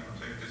hope you don't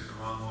take this the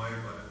wrong way,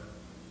 but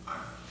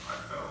I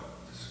felt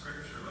the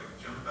scripture like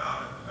jump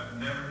out at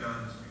me. I've never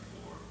done this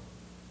before,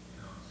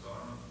 so I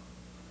don't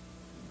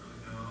really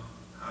know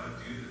how to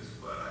do this,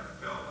 but I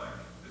felt like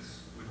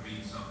this would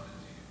mean something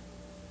to you.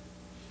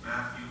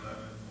 Matthew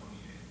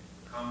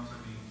 11:28. Come to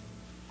me,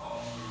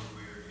 all who are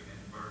weary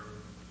and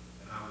burdened,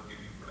 and I will give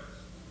you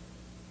rest.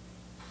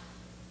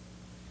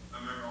 I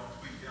remember all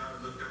tweaked out.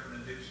 I looked up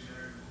in the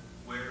dictionary,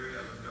 weary.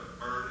 I looked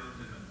up burdened,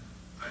 and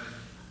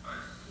I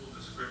pulled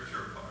the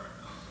scripture apart,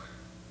 and I was like,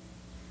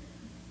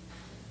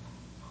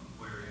 I'm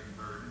weary and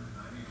burdened, and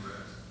I need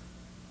rest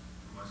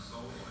for my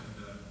soul.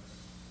 And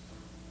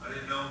I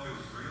didn't know if it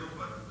was real,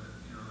 but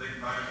they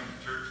invited me to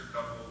church a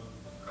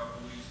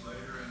couple weeks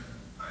later, and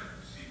I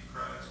received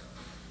Christ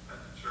at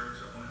the church.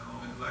 I went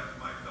home, neglected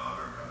my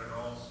daughter, got it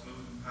all smooth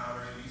and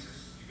powdery. And he says,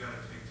 you got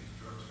to take these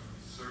drugs from me.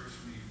 Search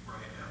me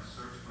right now.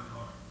 Search my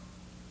heart.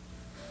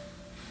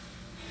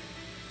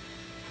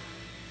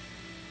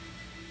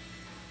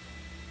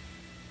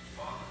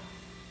 Father.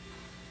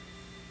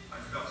 I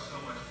felt so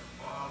much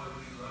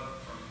fatherly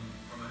love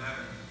from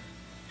heaven.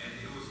 And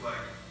it was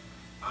like,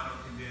 I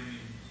don't condemn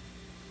you.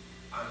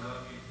 I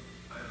love you.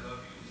 I love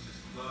you. It was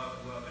just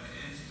love. And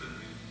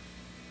instantly,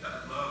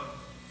 that love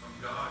from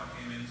God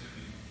came into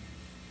me.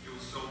 It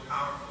was so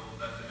powerful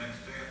that the next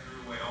day I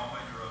threw away all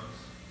my drugs.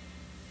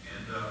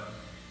 And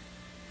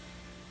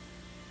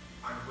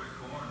I quit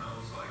corn. I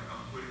was like,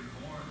 I'm quitting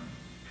corn,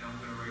 and I'm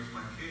going to raise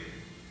my kid.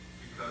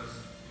 Because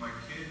my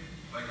kid,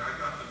 like I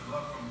got the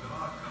love from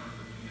God coming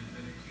to me, and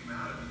then it came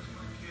out of me to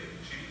my kid.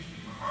 It changed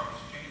me. My heart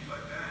was changed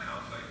like that. And I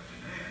was like,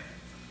 Jeanette,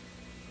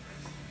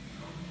 Daddy's going to be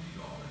home with you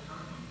all the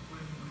time. I'm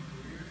quitting my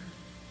career.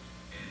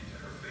 And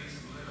her face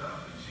lit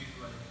up, and she's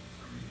like,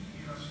 for me,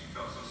 she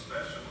felt so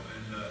special.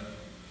 And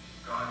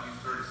God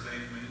used her to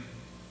save me,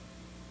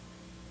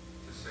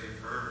 to save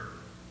her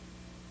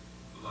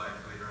life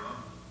later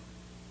on.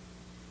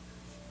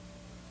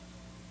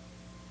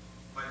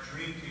 My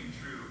dream came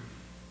true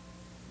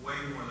way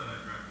more than I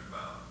dreamt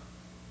about.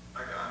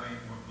 I made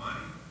more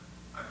money.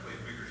 I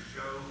played bigger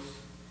shows.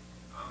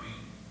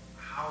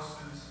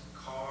 Houses,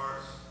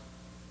 cars.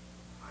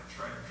 I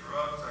tried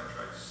drugs. I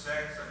tried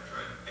sex. I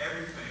tried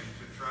everything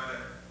to try to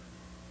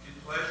get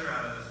pleasure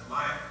out of this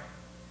life.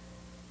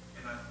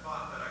 And I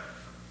thought that I could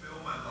fulfill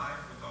my life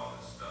with all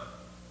this stuff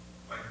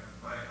by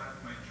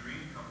having my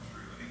dream come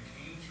true. And it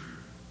came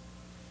true.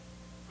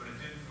 But it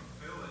didn't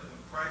fulfill it.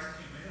 When Christ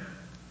came in,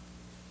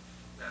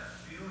 that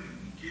feeling,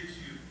 he gives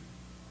you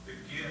the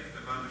gift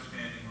of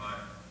understanding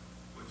life,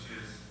 which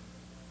is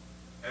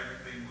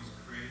everything was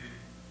created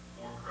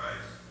for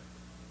Christ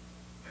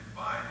and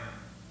by him,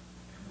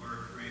 and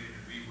we're created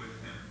to be with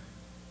him.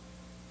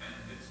 And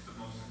it's the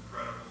most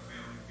incredible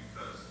feeling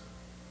because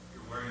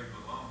you're where you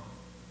belong.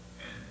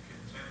 And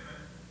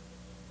contentment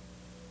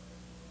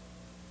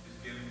is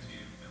given to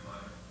you in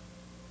life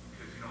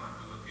because you don't have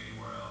to look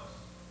anywhere else.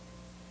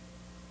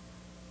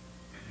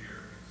 And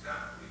you're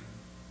exactly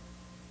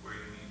where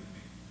you need to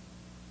be.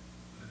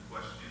 And the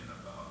question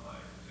about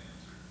life is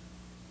answered.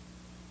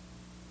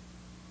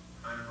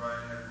 I'm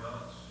Brian Head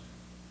Welch,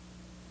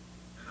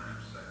 and I'm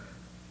second.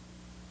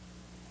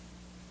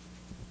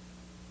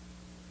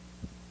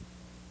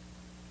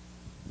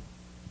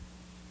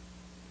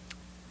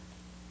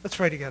 Let's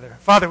pray together.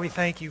 Father, we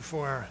thank you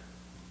for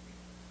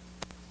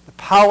the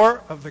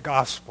power of the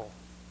gospel.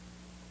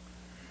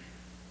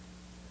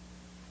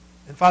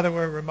 And Father,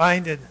 we're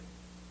reminded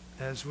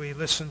as we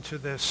listen to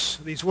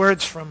these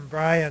words from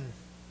Brian,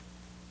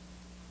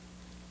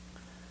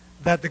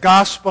 that the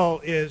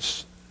gospel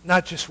is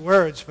not just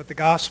words, but the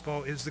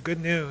gospel is the good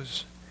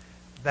news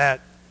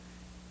that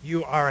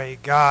you are a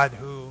God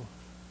who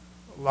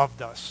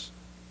loved us,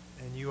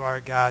 and you are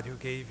a God who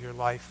gave your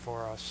life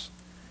for us,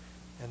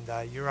 and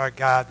you're a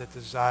God that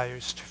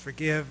desires to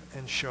forgive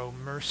and show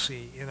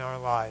mercy in our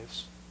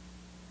lives.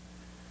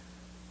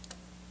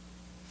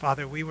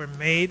 Father, we were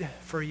made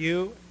for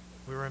you.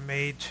 We were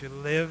made to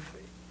live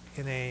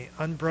in an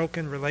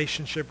unbroken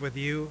relationship with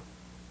you,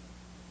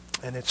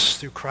 and it's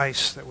through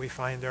Christ that we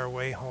find our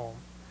way home.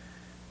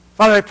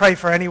 Father, I pray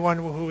for anyone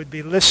who would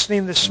be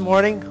listening this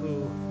morning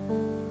who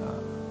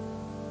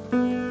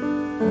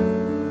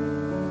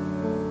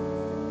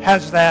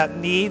has that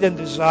need and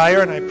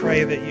desire, and I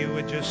pray that you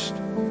would just,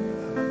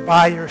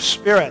 by your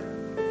Spirit,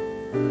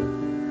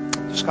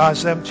 just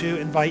cause them to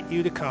invite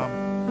you to come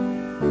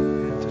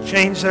and to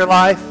change their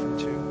life, and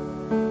to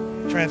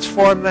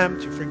transform them,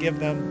 to forgive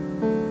them.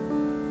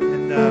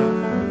 And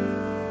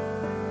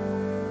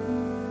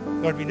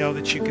Lord, we know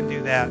that you can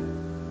do that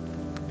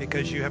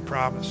because you have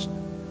promised.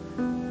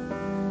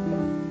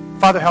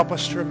 Father, help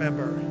us to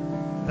remember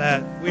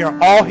that we are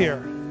all here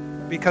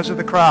because of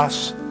the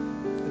cross,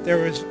 that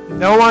there is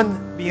no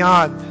one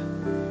beyond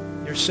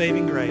your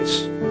saving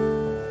grace.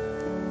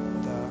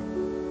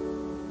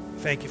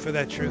 Thank you for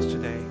that truth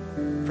today.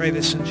 Pray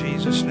this in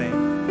Jesus' name.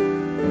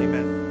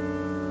 Amen.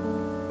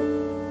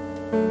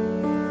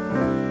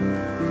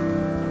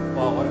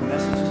 Wow, what a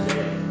message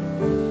today.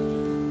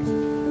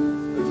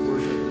 Let's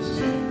worship this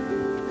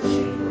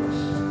King for us.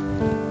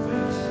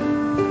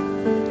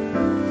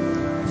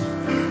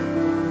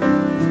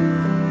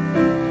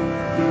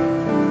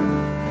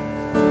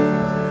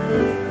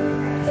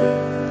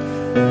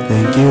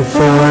 Thank you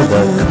for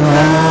the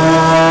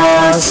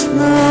cross,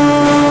 Lord.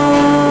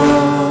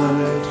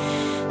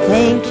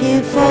 Thank you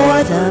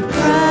for the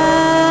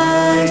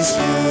price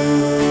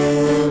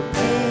you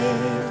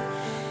paid,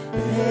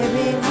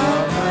 bearing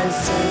all my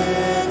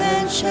sin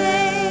and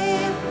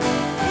shame.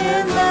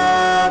 In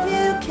love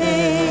you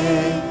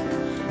came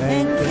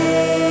and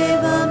gave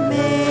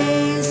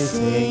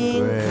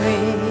amazing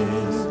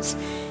grace.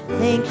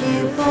 Thank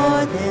you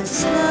for this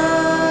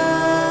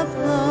love,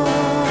 Lord.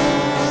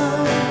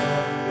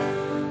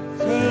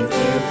 Thank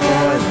you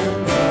for the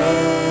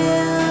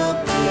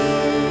nail-pierced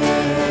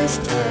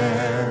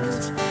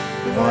hands.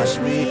 Wash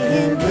me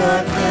in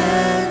your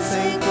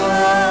cleansing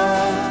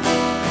blood.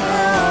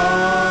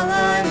 All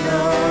I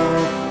know,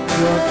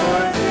 your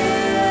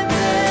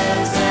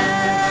forgiveness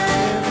and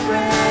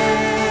embrace.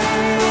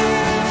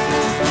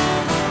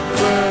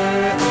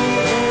 Worthy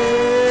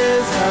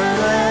is the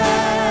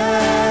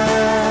Lamb,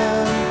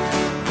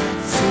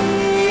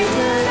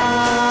 seated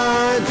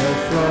on the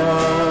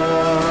throne.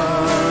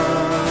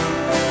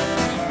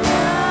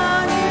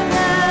 Crown you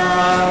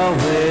now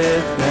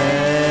with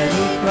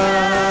many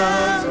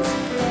crowns.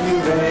 You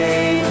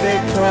reign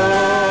victorious,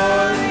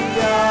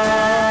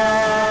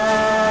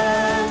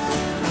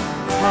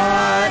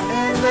 high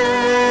and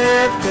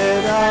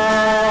lifted up.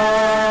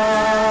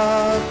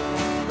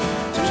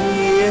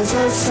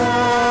 Jesus,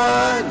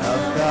 Son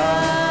of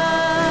God,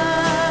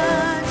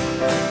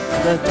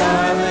 the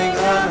darling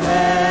of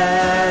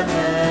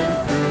heaven,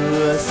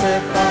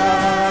 crucified.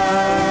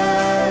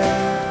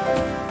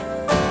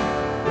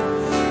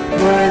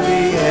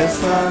 Worthy is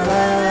the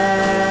Lamb.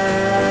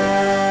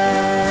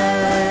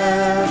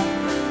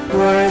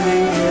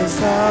 Worthy is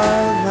the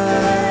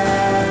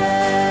Lamb.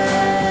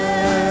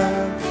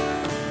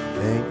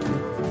 Thank you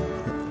for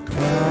the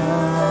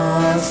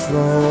cross,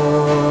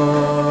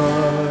 Lord.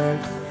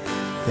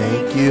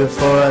 Thank you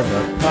for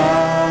the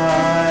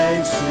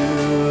price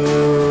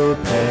you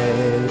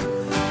paid,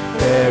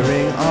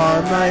 bearing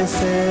all my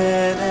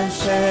sin and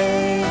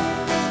shame.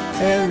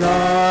 In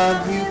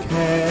love you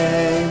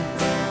came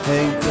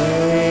and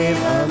gave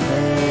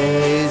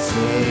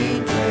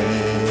amazing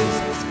grace.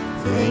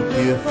 Thank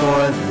you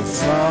for this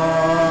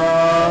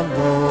song,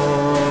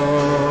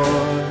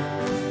 Lord.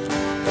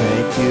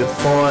 Thank you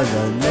for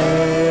the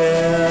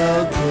nail-pierced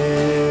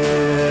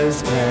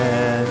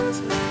hands.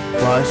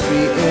 Wash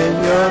me in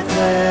your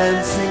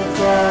cleansing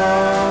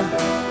flow.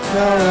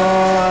 Now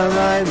all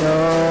I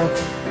know,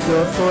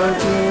 your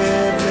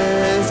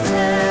forgiveness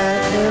can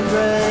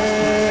embrace.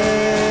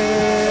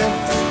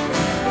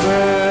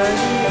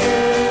 Worthy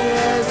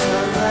is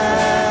the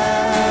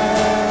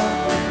Lamb,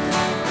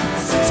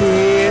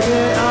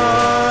 seated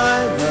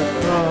on the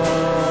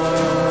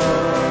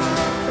throne.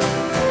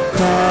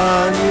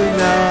 Crown you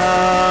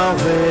now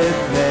with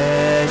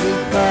many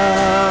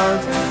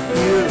crowns.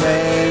 You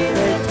reign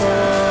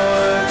victorious,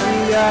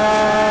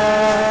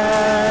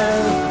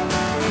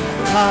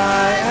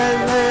 high and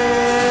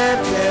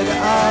lifted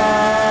up.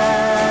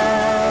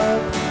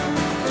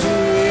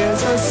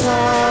 Jesus,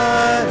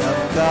 Son of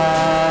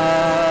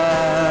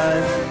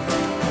God,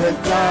 the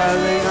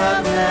darling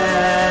of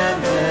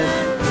heaven,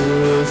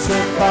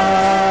 crucified.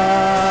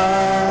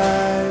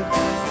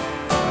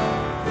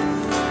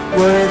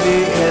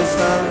 Worthy is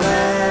the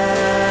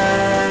Lamb.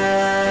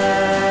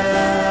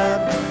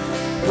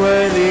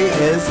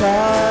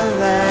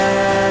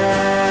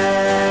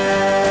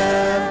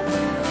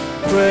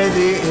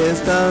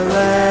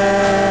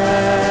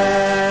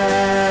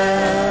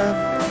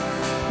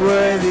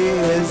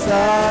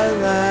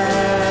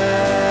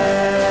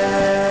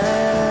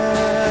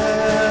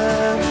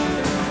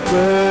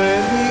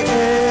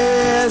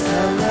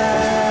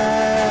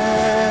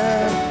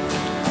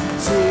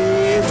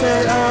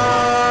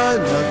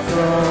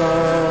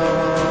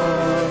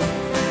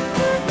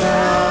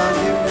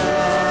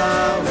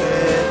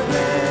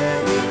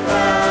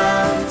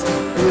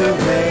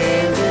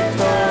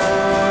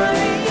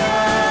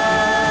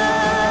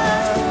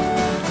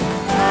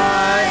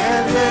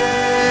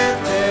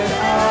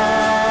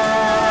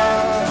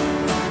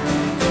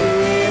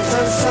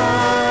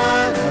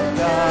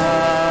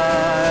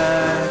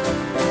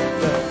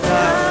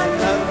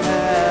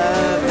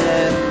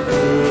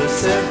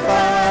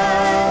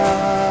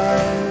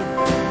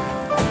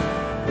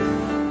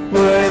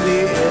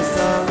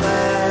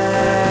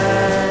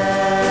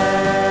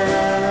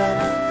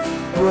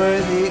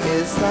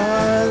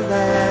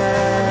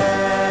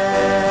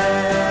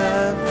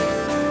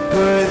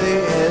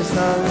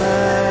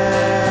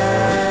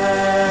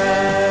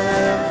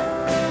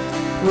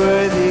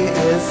 worthy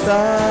is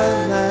the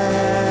Lamb.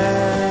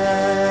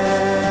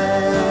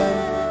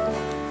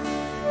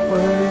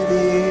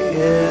 Worthy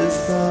is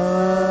the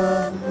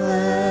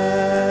Lamb.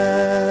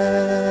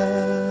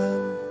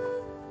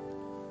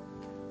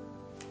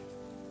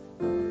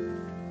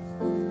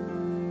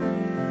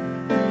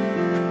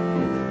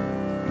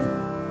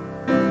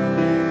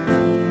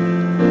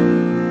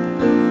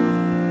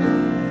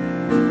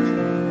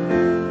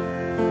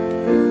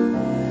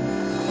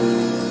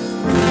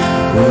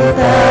 We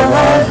bow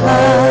our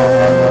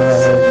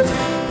hearts,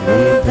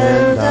 we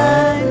bend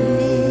our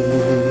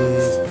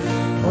knees.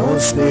 Oh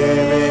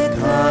Spirit,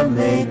 come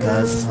make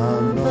us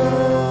humble.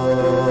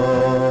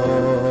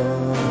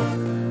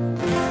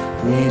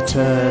 We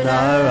turn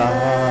our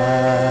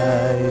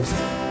eyes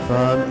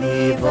from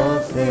evil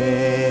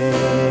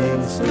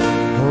things.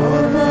 Oh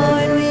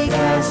Lord, we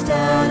cast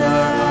down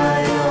our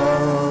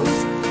idols.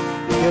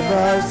 Give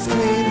us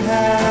clean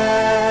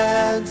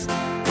hands,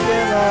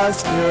 give us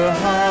pure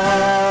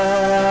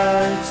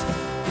hearts.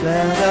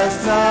 Let us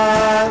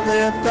not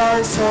lift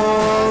our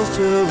souls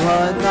to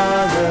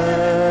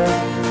another.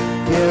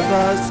 Give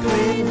us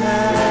clean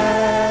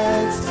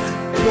hands,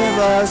 give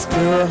us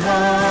pure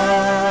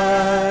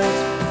hearts.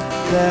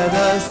 Let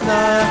us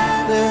not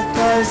lift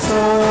our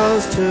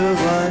souls to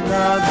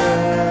another.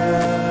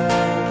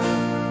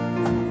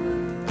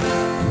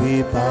 We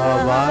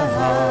bow our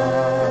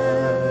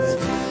hearts,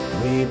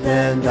 we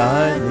bend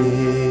our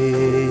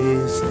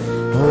knees.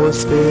 Oh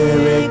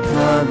Spirit,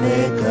 come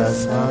make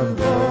us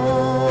humble.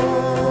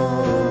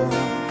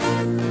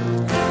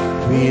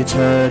 We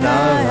turn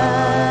our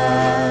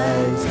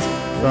eyes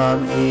from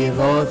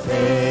evil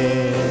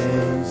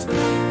things.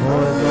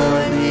 Oh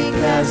Lord, we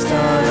cast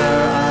down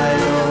our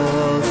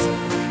idols.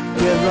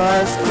 Give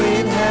us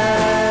clean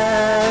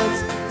hands,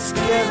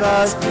 give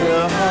us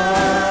pure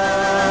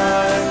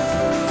hearts.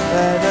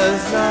 Let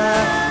us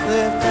not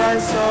lift our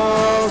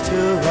soul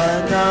to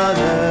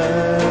another.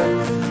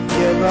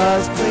 Give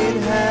us clean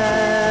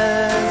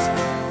hands,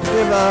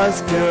 give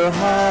us pure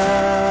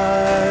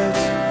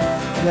hearts.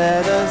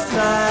 Let us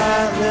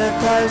not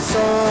lift our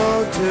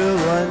soul to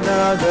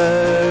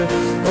another.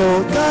 Oh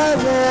God,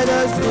 let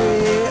us be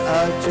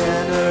a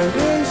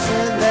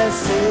generation that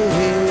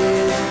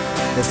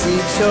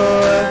seeks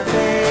your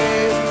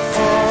face.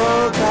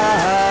 Oh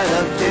God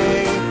of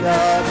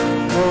Jacob,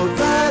 oh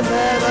God,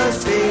 let us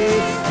be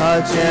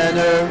a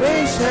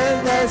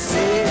generation that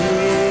seeks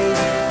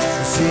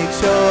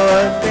your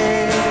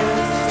face.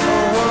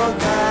 Oh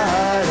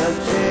God of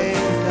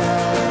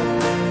Jacob,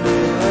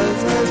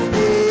 let us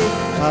be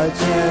a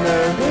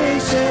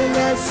generation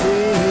that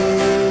seeks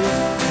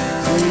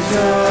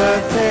your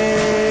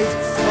face.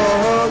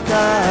 Oh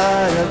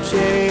God of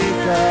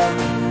Jacob,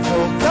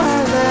 oh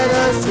God, let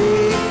us be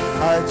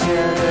a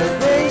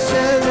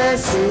generation that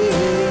seeks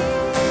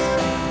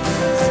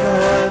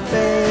your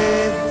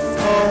face.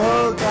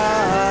 Oh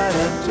God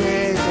of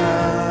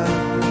Jacob.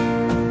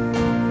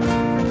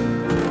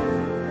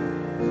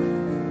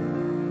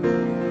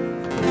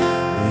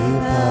 We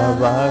bow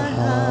our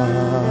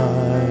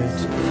heart,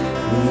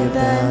 we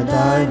bend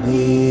our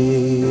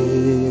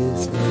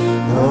knees.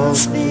 Oh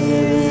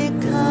Spirit,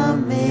 come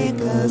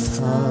make us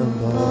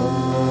humble.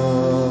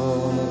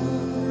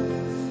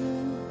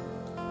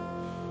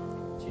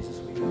 Jesus,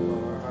 we bow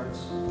our hearts,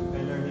 we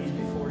bend our knees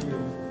before you.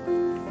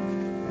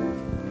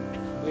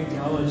 We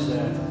acknowledge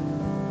that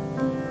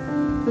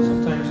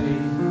sometimes we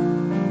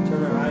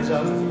turn our eyes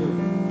off of you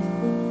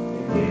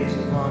and gaze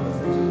upon the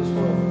things of this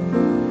world.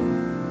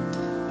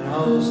 And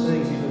all those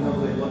things, even though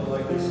they look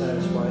like they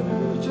satisfy, they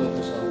really choke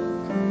us out.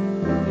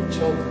 They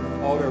choke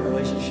out our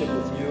relationship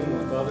with you and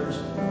with others,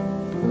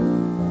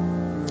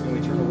 and we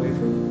turn away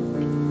from you.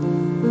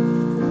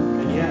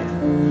 And yet,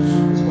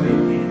 that's why you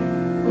came.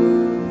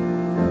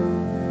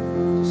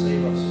 To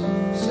save us,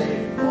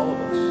 save all of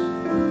us.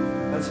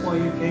 That's why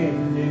you came.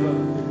 You gave up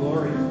your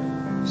glory.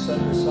 You set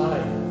it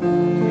aside. You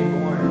came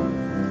born. You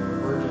were a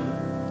virgin.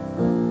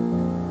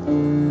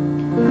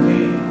 You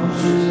came,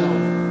 humbled yourself,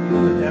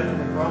 even the death on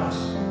the cross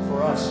for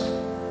us.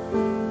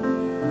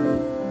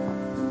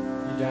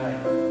 You died.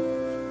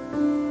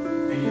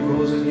 And you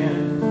rose again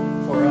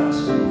for us.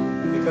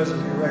 Because of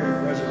your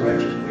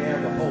resurrection, we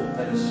have the hope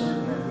that is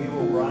certain that we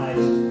will rise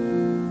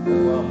as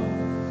well.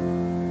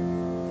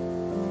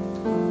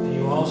 And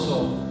you also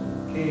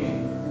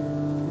came,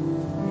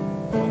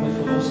 not only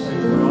for those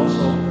things, but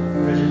also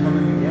because you're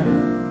coming again.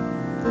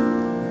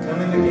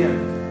 Coming again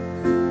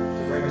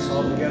to bring us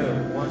all together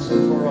once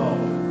and for all,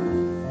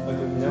 like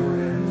we've never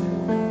had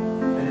before.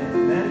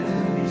 And that is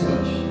going to be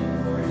such a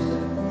glorious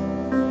day.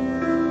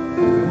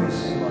 And we want to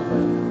sing about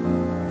that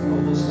now.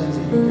 All those things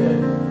that you did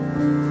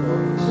for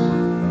us.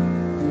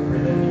 We pray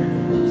that in your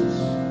name, Jesus.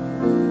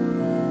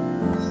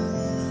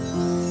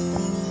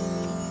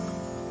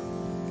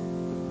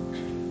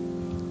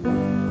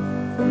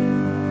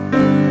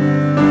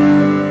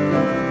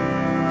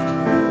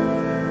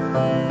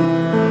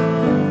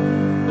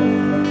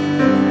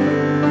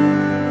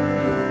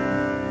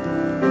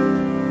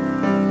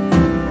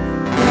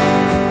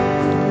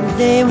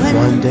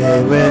 One day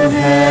when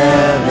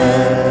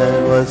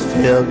heaven was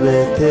filled filled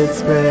with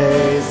His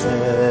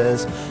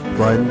graces.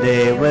 One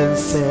day when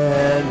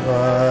sin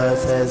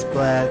was as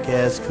black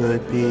as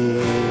could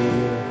be,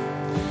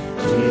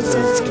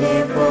 Jesus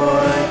came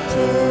forth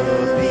to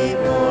be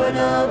born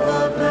of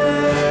a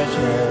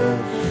virgin,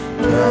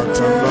 dwelt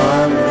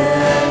among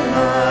men,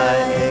 my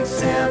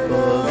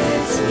example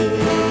is He.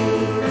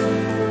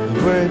 The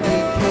Word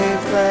became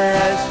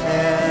flesh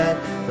and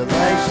the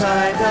light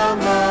shined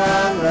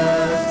among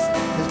us,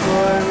 His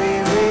glory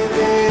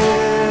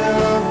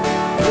revealed.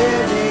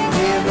 Living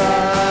He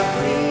loved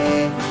me,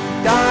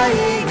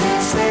 dying He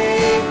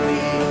saved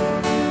me,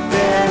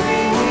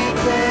 buried He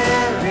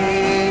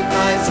carried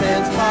my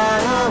sins far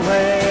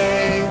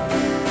away,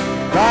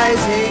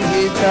 rising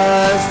He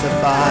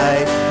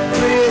justified,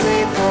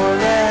 freely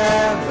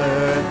forever.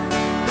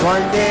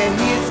 One day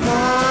He's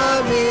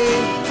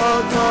coming,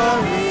 oh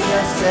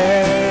glorious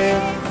day,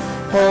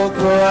 oh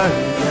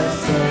glorious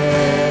day.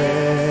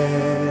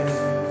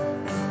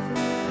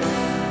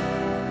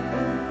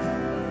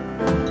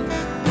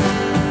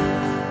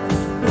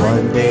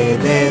 One day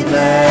they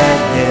led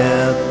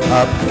Him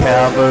up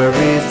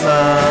Calvary's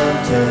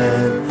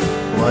mountain.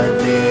 One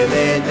day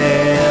they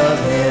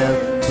nailed Him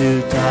to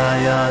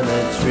die on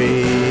a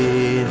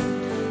tree.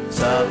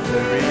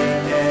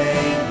 Suffering,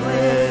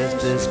 anguish,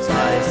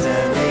 despised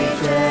and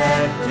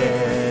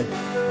rejected,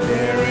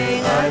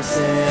 bearing our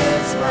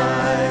sins,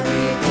 my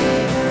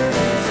Redeemer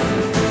is He.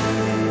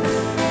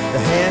 The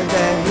hand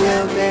that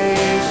healed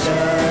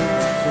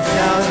nations was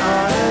down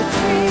on a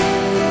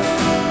tree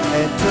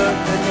and took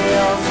the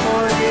nails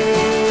for me.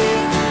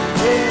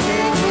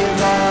 Living He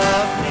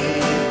loved me,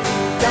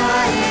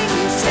 dying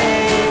He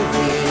saved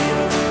me,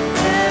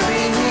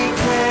 buried He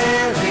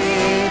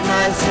carried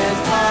my sins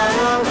far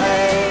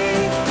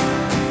away,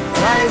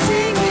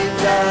 rising He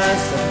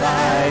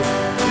justified,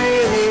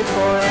 freely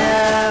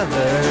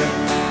forever.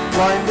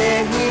 One day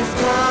He's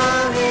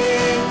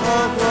coming,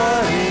 oh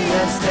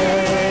glorious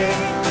day,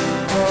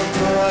 oh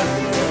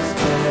glorious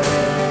day.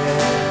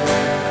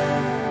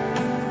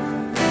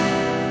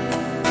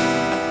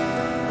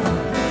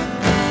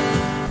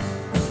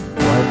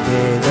 One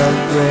day the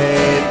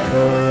grave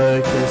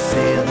could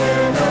conceal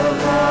Him no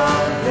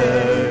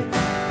longer.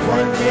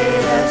 One day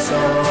the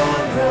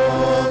stone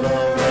rolled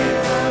away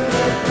from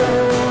the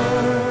door,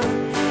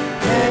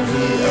 and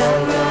He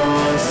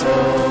arose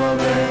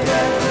over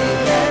death He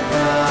had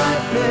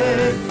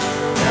conquered.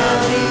 Now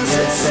He's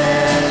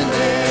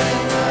ascended,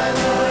 my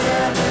Lord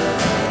and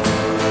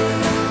Lord.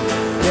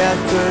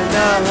 Death could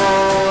not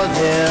hold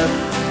Him,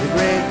 the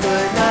grave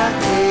could not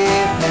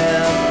keep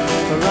Him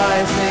from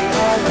rising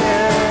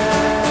again.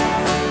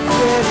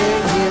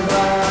 Living He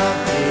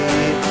loved me,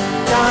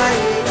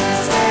 dying He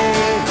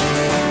saved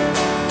me,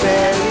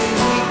 buried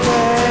He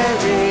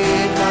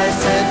carried my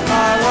sins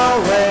far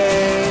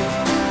away,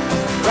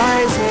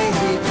 rising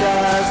He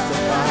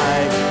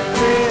justified,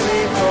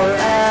 freely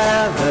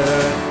forever.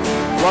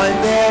 One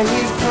day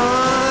He's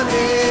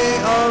coming,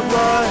 oh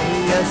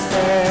glorious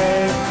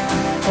day,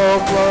 oh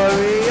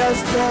glorious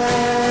day,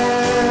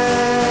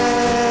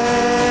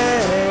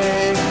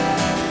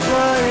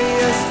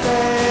 glorious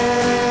day.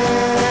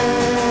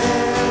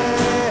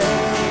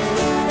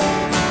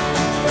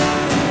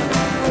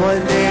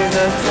 One day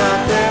the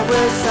trumpet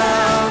will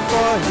sound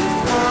for His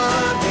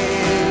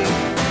coming.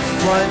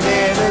 One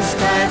day the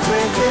skies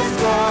with His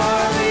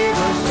glory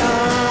will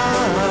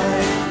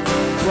shine.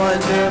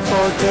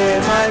 Wonderful day,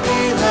 my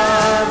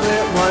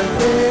beloved, one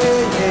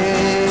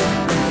day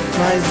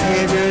my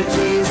Savior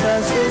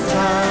Jesus is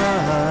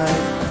mine.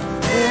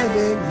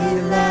 Living He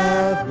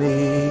loved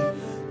me,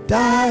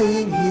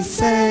 dying He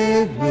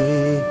saved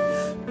me,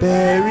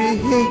 buried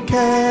He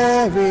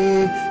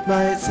carried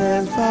my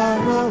sins far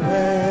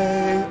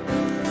away,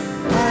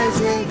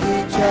 rising He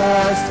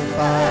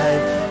justified,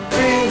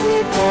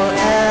 freely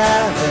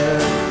forever.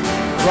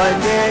 One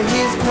day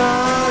He's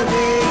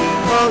coming,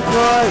 oh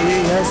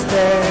glorious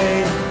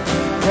day,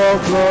 oh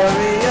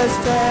glorious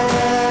day,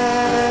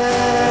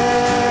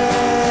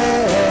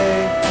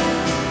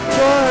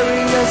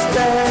 glorious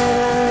day,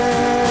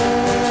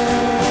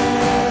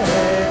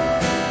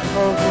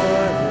 oh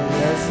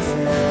glorious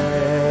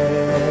day.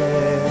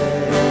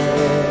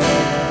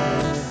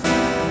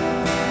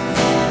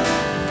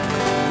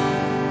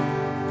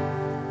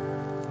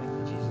 Thank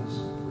you, Jesus,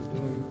 for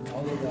doing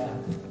all of that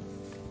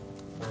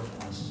for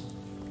us.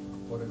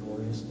 What a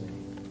glorious day.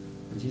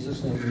 In Jesus'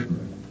 name we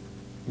pray.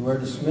 You are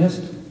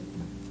dismissed.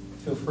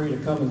 Feel free to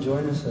come and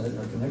join us at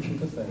our Connection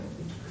to Faith.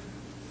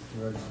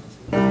 You are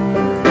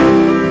dismissed.